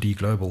HMD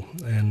Global.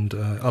 And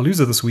our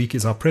loser this week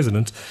is our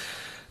president.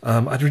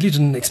 I really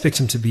didn't expect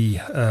him to be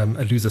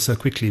a loser so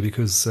quickly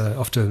because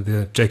after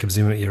the Jacob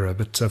Zuma era,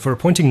 but for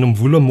appointing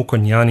Nomvula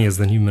Mokonyane as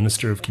the new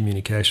Minister of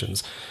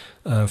Communications,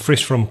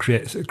 fresh from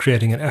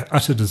creating an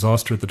utter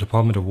disaster at the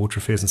Department of Water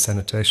Affairs and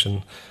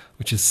Sanitation,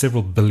 which is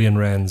several billion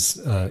rands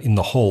in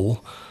the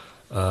hole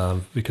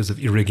because of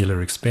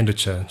irregular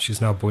expenditure.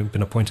 She's now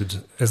been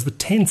appointed as the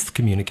 10th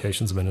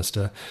Communications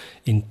Minister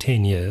in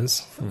 10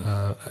 years.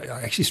 I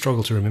actually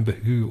struggle to remember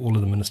who all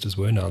of the ministers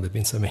were now. There have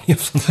been so many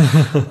of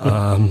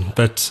them.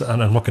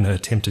 And I'm not going to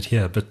attempt it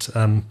here. But,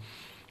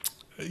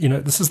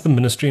 this is the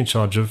ministry in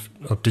charge of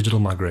digital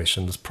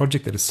migration, this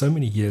project that is so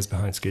many years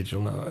behind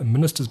schedule now. A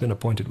minister's been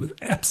appointed with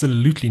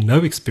absolutely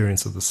no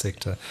experience of the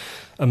sector.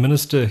 A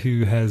minister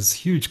who has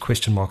huge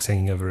question marks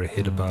hanging over her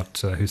head about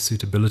her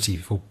suitability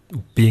for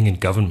being in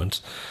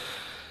government.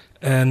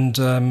 And,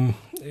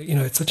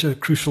 it's such a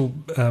crucial...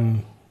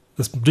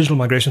 this digital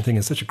migration thing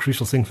is such a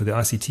crucial thing for the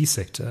ICT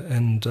sector,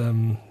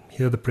 and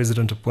here the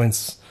president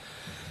appoints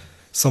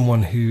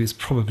someone who is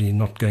probably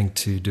not going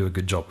to do a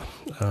good job.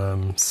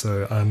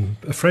 So I'm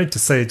afraid to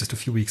say, just a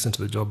few weeks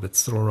into the job, that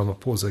Cyril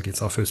Ramaphosa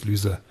gets our first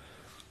loser.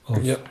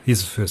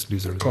 He's the first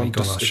loser of the week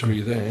on our show.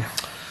 There.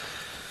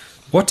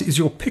 What is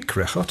your pick,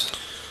 Regardt?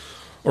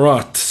 All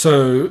right,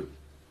 so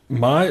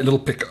my little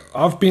pick.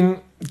 I've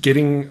been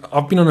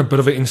on a bit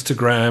of an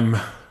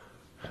Instagram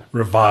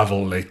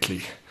revival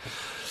lately.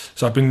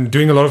 So I've been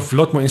doing a lot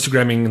more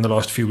Instagramming in the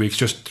last few weeks,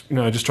 just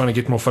trying to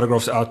get more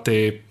photographs out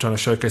there, trying to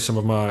showcase some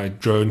of my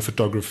drone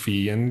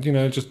photography, and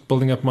just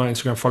building up my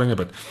Instagram following a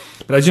bit.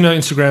 But as you know,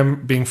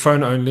 Instagram being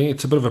phone only,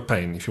 it's a bit of a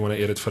pain if you want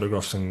to edit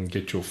photographs and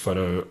get your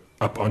photo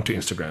up onto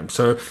Instagram.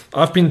 So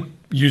I've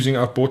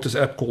bought this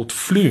app called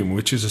Flume,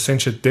 which is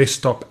essentially a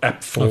desktop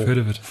app for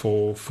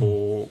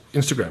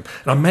Instagram.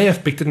 And I may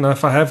have picked it, and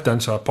if I have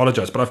done so, I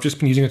apologize. But I've just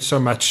been using it so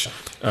much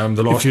the last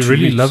 2 weeks. If you're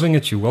really loving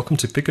it, you're welcome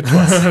to pick it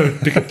twice.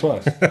 Pick it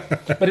twice.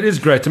 But it is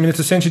great. I mean, it's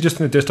essentially just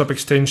a desktop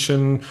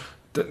extension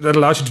that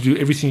allows you to do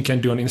everything you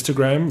can do on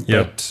Instagram,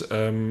 but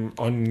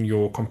on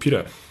your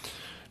computer.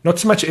 Not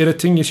so much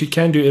editing. Yes, you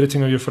can do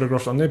editing of your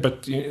photographs on there,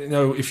 but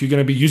if you're going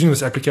to be using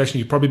this application,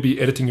 you'll probably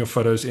be editing your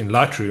photos in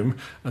Lightroom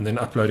and then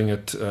uploading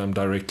it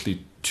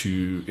directly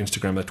to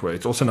Instagram that way.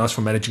 It's also nice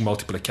for managing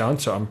multiple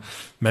accounts. So I'm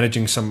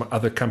managing some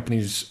other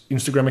companies'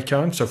 Instagram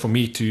accounts. So for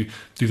me to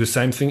do the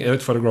same thing,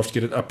 edit photographs,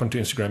 get it up onto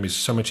Instagram, is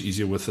so much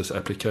easier with this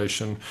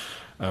application.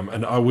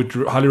 And I would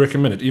highly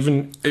recommend it. If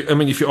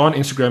you're on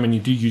Instagram and you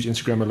do use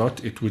Instagram a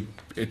lot,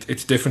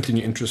 it's definitely in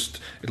your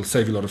interest. It'll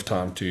save you a lot of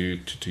time to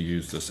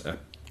use this app.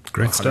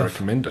 Great stuff. I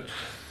recommend it.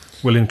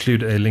 We'll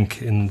include a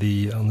link on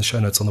the show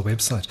notes on the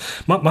website.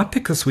 My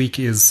pick this week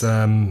is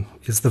the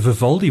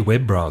Vivaldi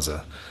web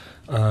browser,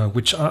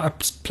 which I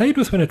played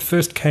with when it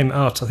first came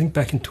out. I think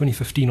back in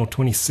 2015 or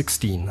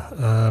 2016.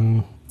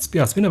 It's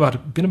been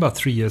about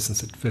 3 years since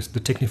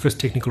the first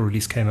technical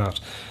release came out.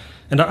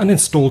 And I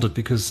uninstalled it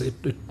because it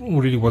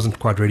really wasn't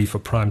quite ready for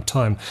prime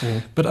time.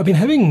 But I've been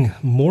having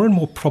more and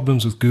more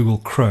problems with Google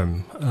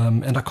Chrome,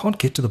 and I can't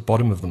get to the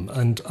bottom of them.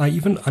 And I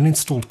even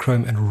uninstalled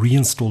Chrome and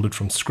reinstalled it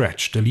from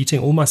scratch, deleting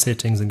all my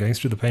settings and going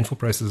through the painful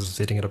process of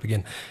setting it up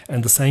again.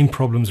 And the same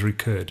problems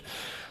recurred.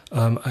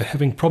 I'm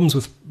having problems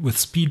with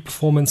speed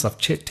performance. I've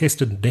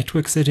tested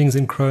network settings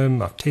in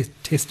Chrome. I've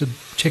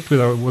checked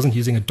whether I wasn't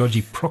using a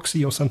dodgy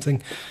proxy or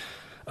something.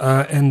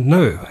 And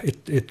no,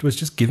 it was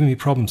just giving me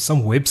problems.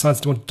 Some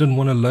websites didn't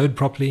want to load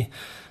properly.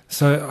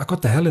 So I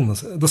got the hell in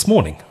this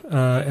morning,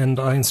 and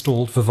I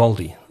installed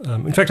Vivaldi.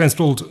 In fact, I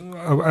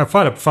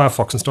fired up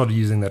Firefox and started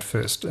using that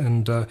first.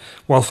 And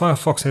while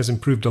Firefox has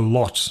improved a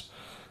lot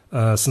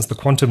since the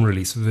Quantum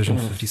release of version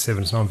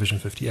 57, it's now on version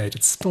 58,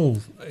 it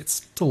still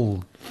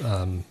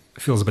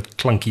feels a bit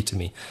clunky to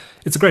me.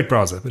 It's a great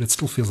browser, but it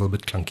still feels a little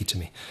bit clunky to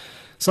me.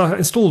 So I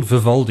installed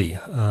Vivaldi.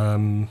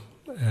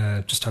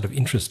 Just out of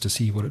interest to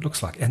see what it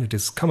looks like. And it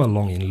has come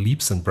along in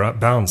leaps and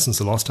bounds since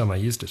the last time I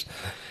used it.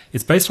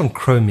 It's based on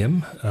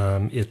Chromium,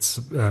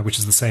 which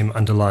is the same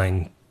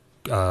underlying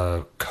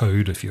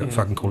code, if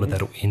I can call it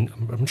that. I'm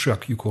not sure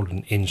you call it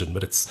an engine,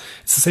 but it's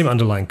the same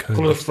underlying code.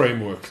 Call it a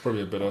framework,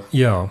 probably a better.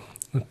 Yeah,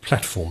 a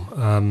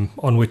platform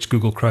on which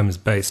Google Chrome is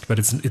based, but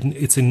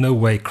it's in no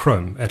way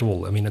Chrome at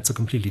all. I mean, it's a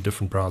completely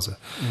different browser.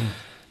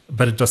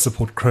 But it does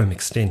support Chrome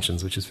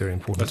extensions, which is very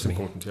important to me.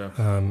 That's important,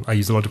 yeah. I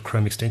use a lot of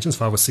Chrome extensions,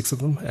 5 or 6 of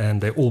them,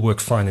 and they all work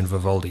fine in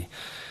Vivaldi.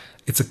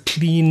 It's a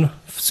clean,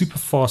 super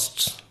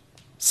fast,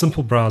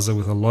 simple browser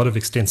with a lot of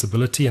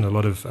extensibility and a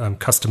lot of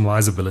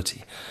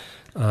customizability.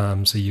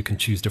 So you can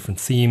choose different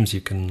themes.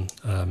 You can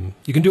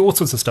do all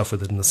sorts of stuff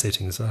with it in the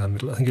settings. I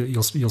think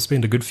you'll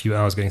spend a good few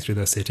hours going through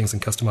those settings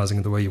and customizing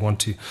it the way you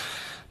want to.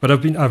 But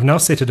I've now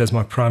set it as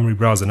my primary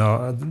browser.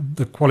 Now,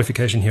 the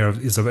qualification here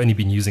is I've only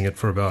been using it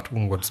for about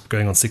what's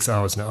going on 6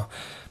 hours now.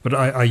 But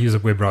I use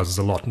web browsers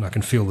a lot, and I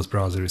can feel this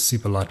browser is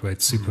super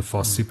lightweight, super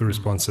fast, super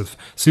responsive,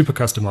 super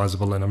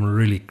customizable, and I'm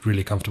really,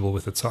 really comfortable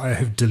with it. So I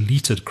have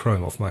deleted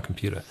Chrome off my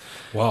computer.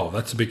 Wow,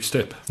 that's a big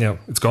step. Yeah,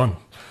 it's gone.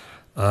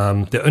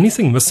 The only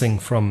thing missing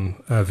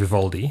from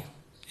Vivaldi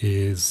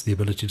is the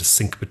ability to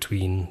sync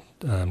between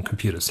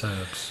computers.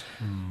 Tabs.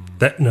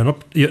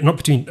 Not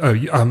between.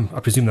 I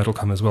presume that'll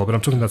come as well. But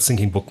I'm talking about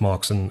syncing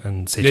bookmarks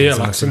and settings. Yeah, and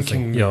like that sort of syncing.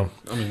 thing. Yeah,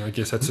 I mean, I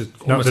guess that's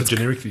almost a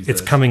generic these days.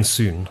 It's coming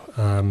soon.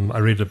 I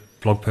read a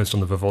blog post on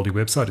the Vivaldi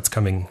website. It's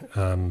coming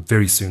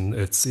very soon.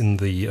 It's in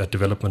the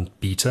development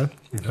beta,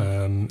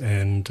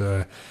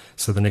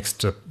 so the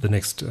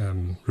next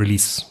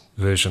release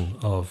version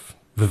of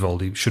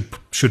Vivaldi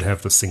should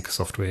have the sync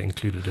software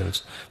included in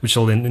it, which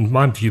will, in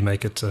my view,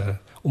 make it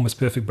almost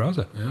perfect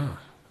browser. Yeah,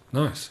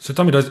 nice. So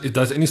tell me,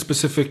 does any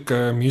specific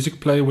music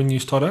play when you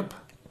start up?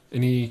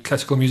 Any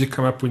classical music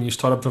come up when you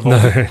start up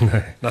Vivaldi?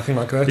 No, nothing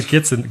like that.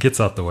 It gets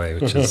out the way,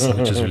 which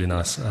is really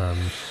nice.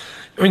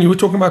 I mean, you were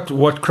talking about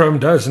what Chrome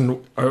does,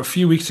 and a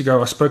few weeks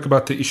ago I spoke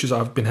about the issues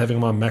I've been having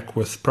on my Mac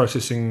with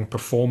processing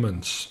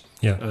performance.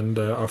 Yeah, and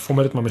I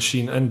formatted my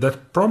machine, and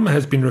that problem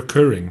has been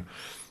recurring.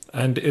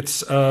 And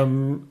it's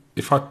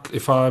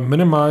if I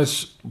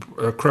minimize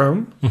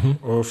Chrome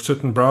or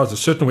certain browsers,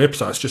 certain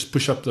websites, just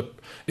push up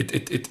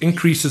it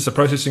increases the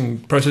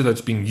processor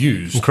that's being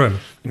used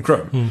in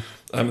Chrome.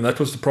 And that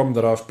was the problem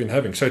that I've been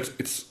having. So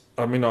it's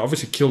I mean, I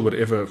obviously killed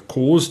whatever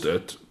caused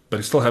it, but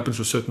it still happens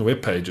with certain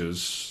web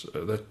pages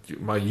that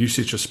my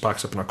usage just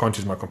spikes up and I can't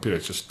use my computer.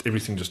 It's just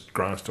everything just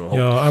grinds to a halt.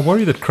 Yeah, I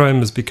worry that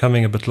Chrome is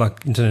becoming a bit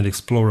like Internet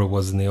Explorer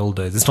was in the old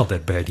days. It's not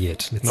that bad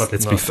yet.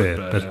 Let's be fair,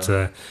 but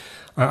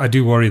I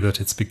do worry that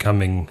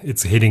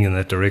it's heading in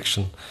that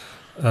direction.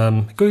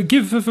 Go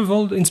give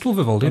Vivaldi, install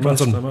Vivaldi.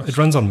 It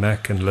runs on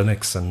Mac and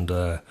Linux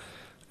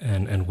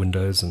and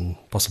Windows and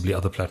possibly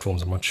other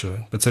platforms. I'm not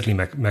sure, but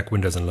certainly Mac,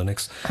 Windows, and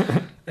Linux.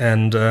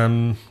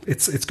 And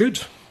it's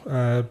good.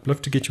 I'd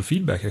love to get your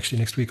feedback actually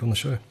next week on the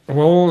show.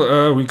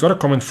 Well, we got a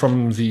comment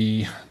from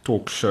the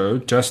talk show,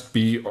 just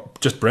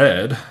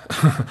Brad.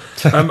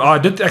 I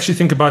did actually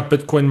think about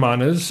Bitcoin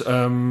miners.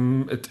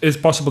 It is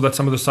possible that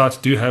some of the sites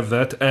do have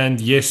that, and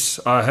yes,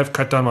 I have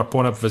cut down my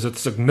Pornhub visits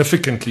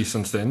significantly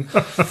since then.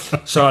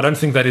 So I don't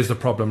think that is the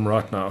problem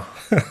right now.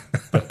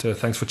 But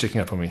thanks for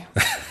checking up on me.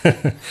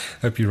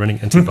 Hope you're running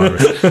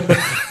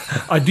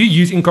antivirus. I do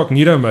use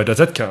incognito mode. Does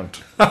that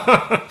count?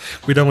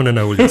 We don't want to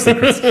know all your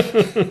secrets.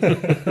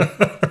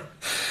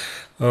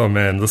 Oh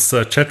man, this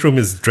chat room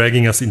is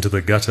dragging us into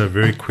the gutter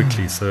very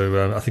quickly.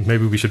 So I think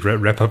maybe we should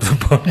wrap up the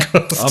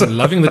podcast. I'm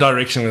loving the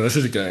direction where this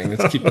is going.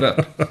 Let's keep it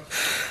up.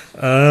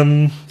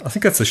 I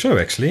think that's the show.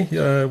 Actually,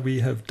 we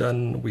have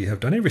done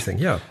everything.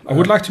 Yeah, I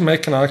would like to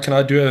make. Can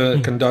I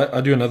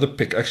do another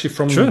pick? Actually,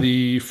 from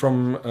the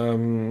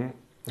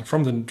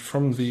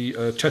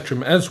chat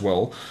room as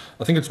well.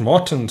 I think it's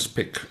Martin's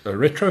pick, a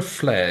Retro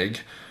Flag,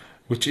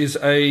 which is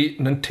a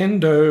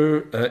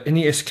Nintendo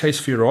NES case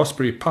for your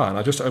Raspberry Pi. And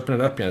I just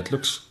opened it up here. It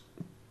looks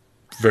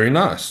very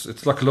nice.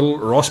 It's like a little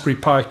Raspberry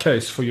Pi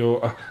case for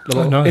your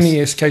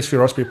NES case for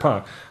your Raspberry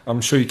Pi. I'm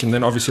sure you can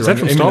then obviously run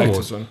your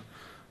emulators on.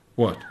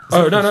 What?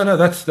 Oh, no.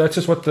 That's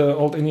just what the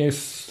old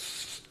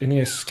NES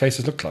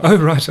cases look like. Oh,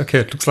 right. Okay.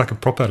 It looks like a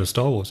prop out of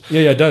Star Wars.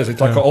 Yeah, it does.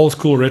 It's like an old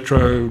school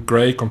retro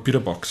grey computer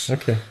box.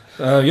 Okay.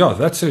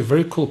 That's a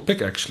very cool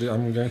pick, actually.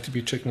 I'm going to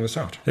be checking this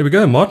out. There we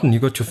go. Martin, you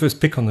got your first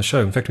pick on the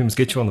show. In fact, we must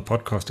get you on the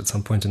podcast at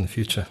some point in the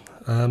future.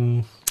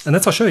 And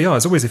that's our show. Yeah,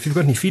 as always, if you've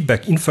got any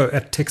feedback,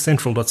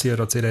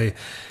 info@techcentral.co.za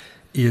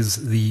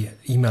is the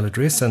email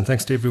address. And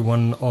thanks to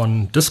everyone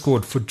on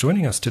Discord for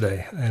joining us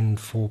today and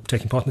for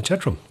taking part in the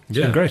chat room. It's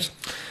been great.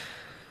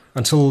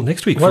 Until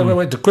next week.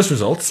 Wait. The quiz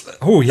results.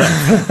 Oh, yeah.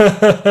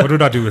 What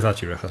would I do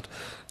without you, Regardt?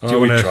 Do you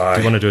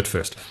want to do it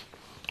first?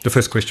 The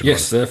first question.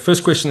 Yes, the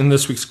first question in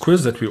this week's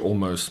quiz that we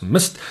almost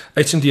missed.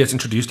 HMD has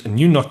introduced a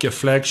new Nokia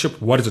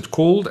flagship. What is it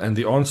called? And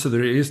the answer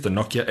there is the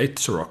Nokia 8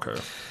 Sirocco.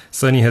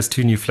 Sony has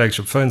two new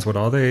flagship phones. What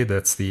are they?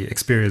 That's the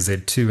Xperia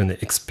Z2 and the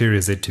Xperia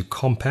Z2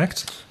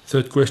 Compact.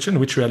 Third question.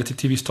 Which reality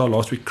TV star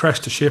last week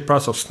crashed the share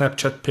price of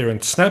Snapchat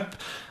parent Snap?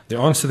 The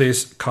answer there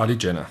is Kylie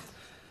Jenner.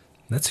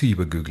 That's who you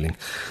were Googling.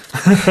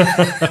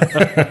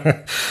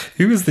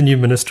 Who is the new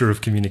Minister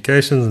of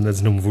Communications? And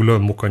that's Nomvulo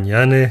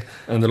Mokonyane.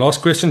 And the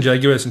last question,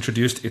 Jaguar has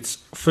introduced its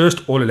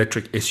first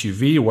all-electric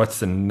SUV. What's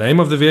the name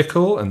of the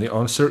vehicle? And the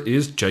answer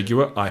is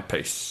Jaguar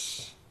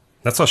I-Pace.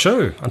 That's our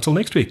show. Until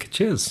next week.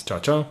 Cheers. Ciao,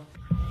 ciao.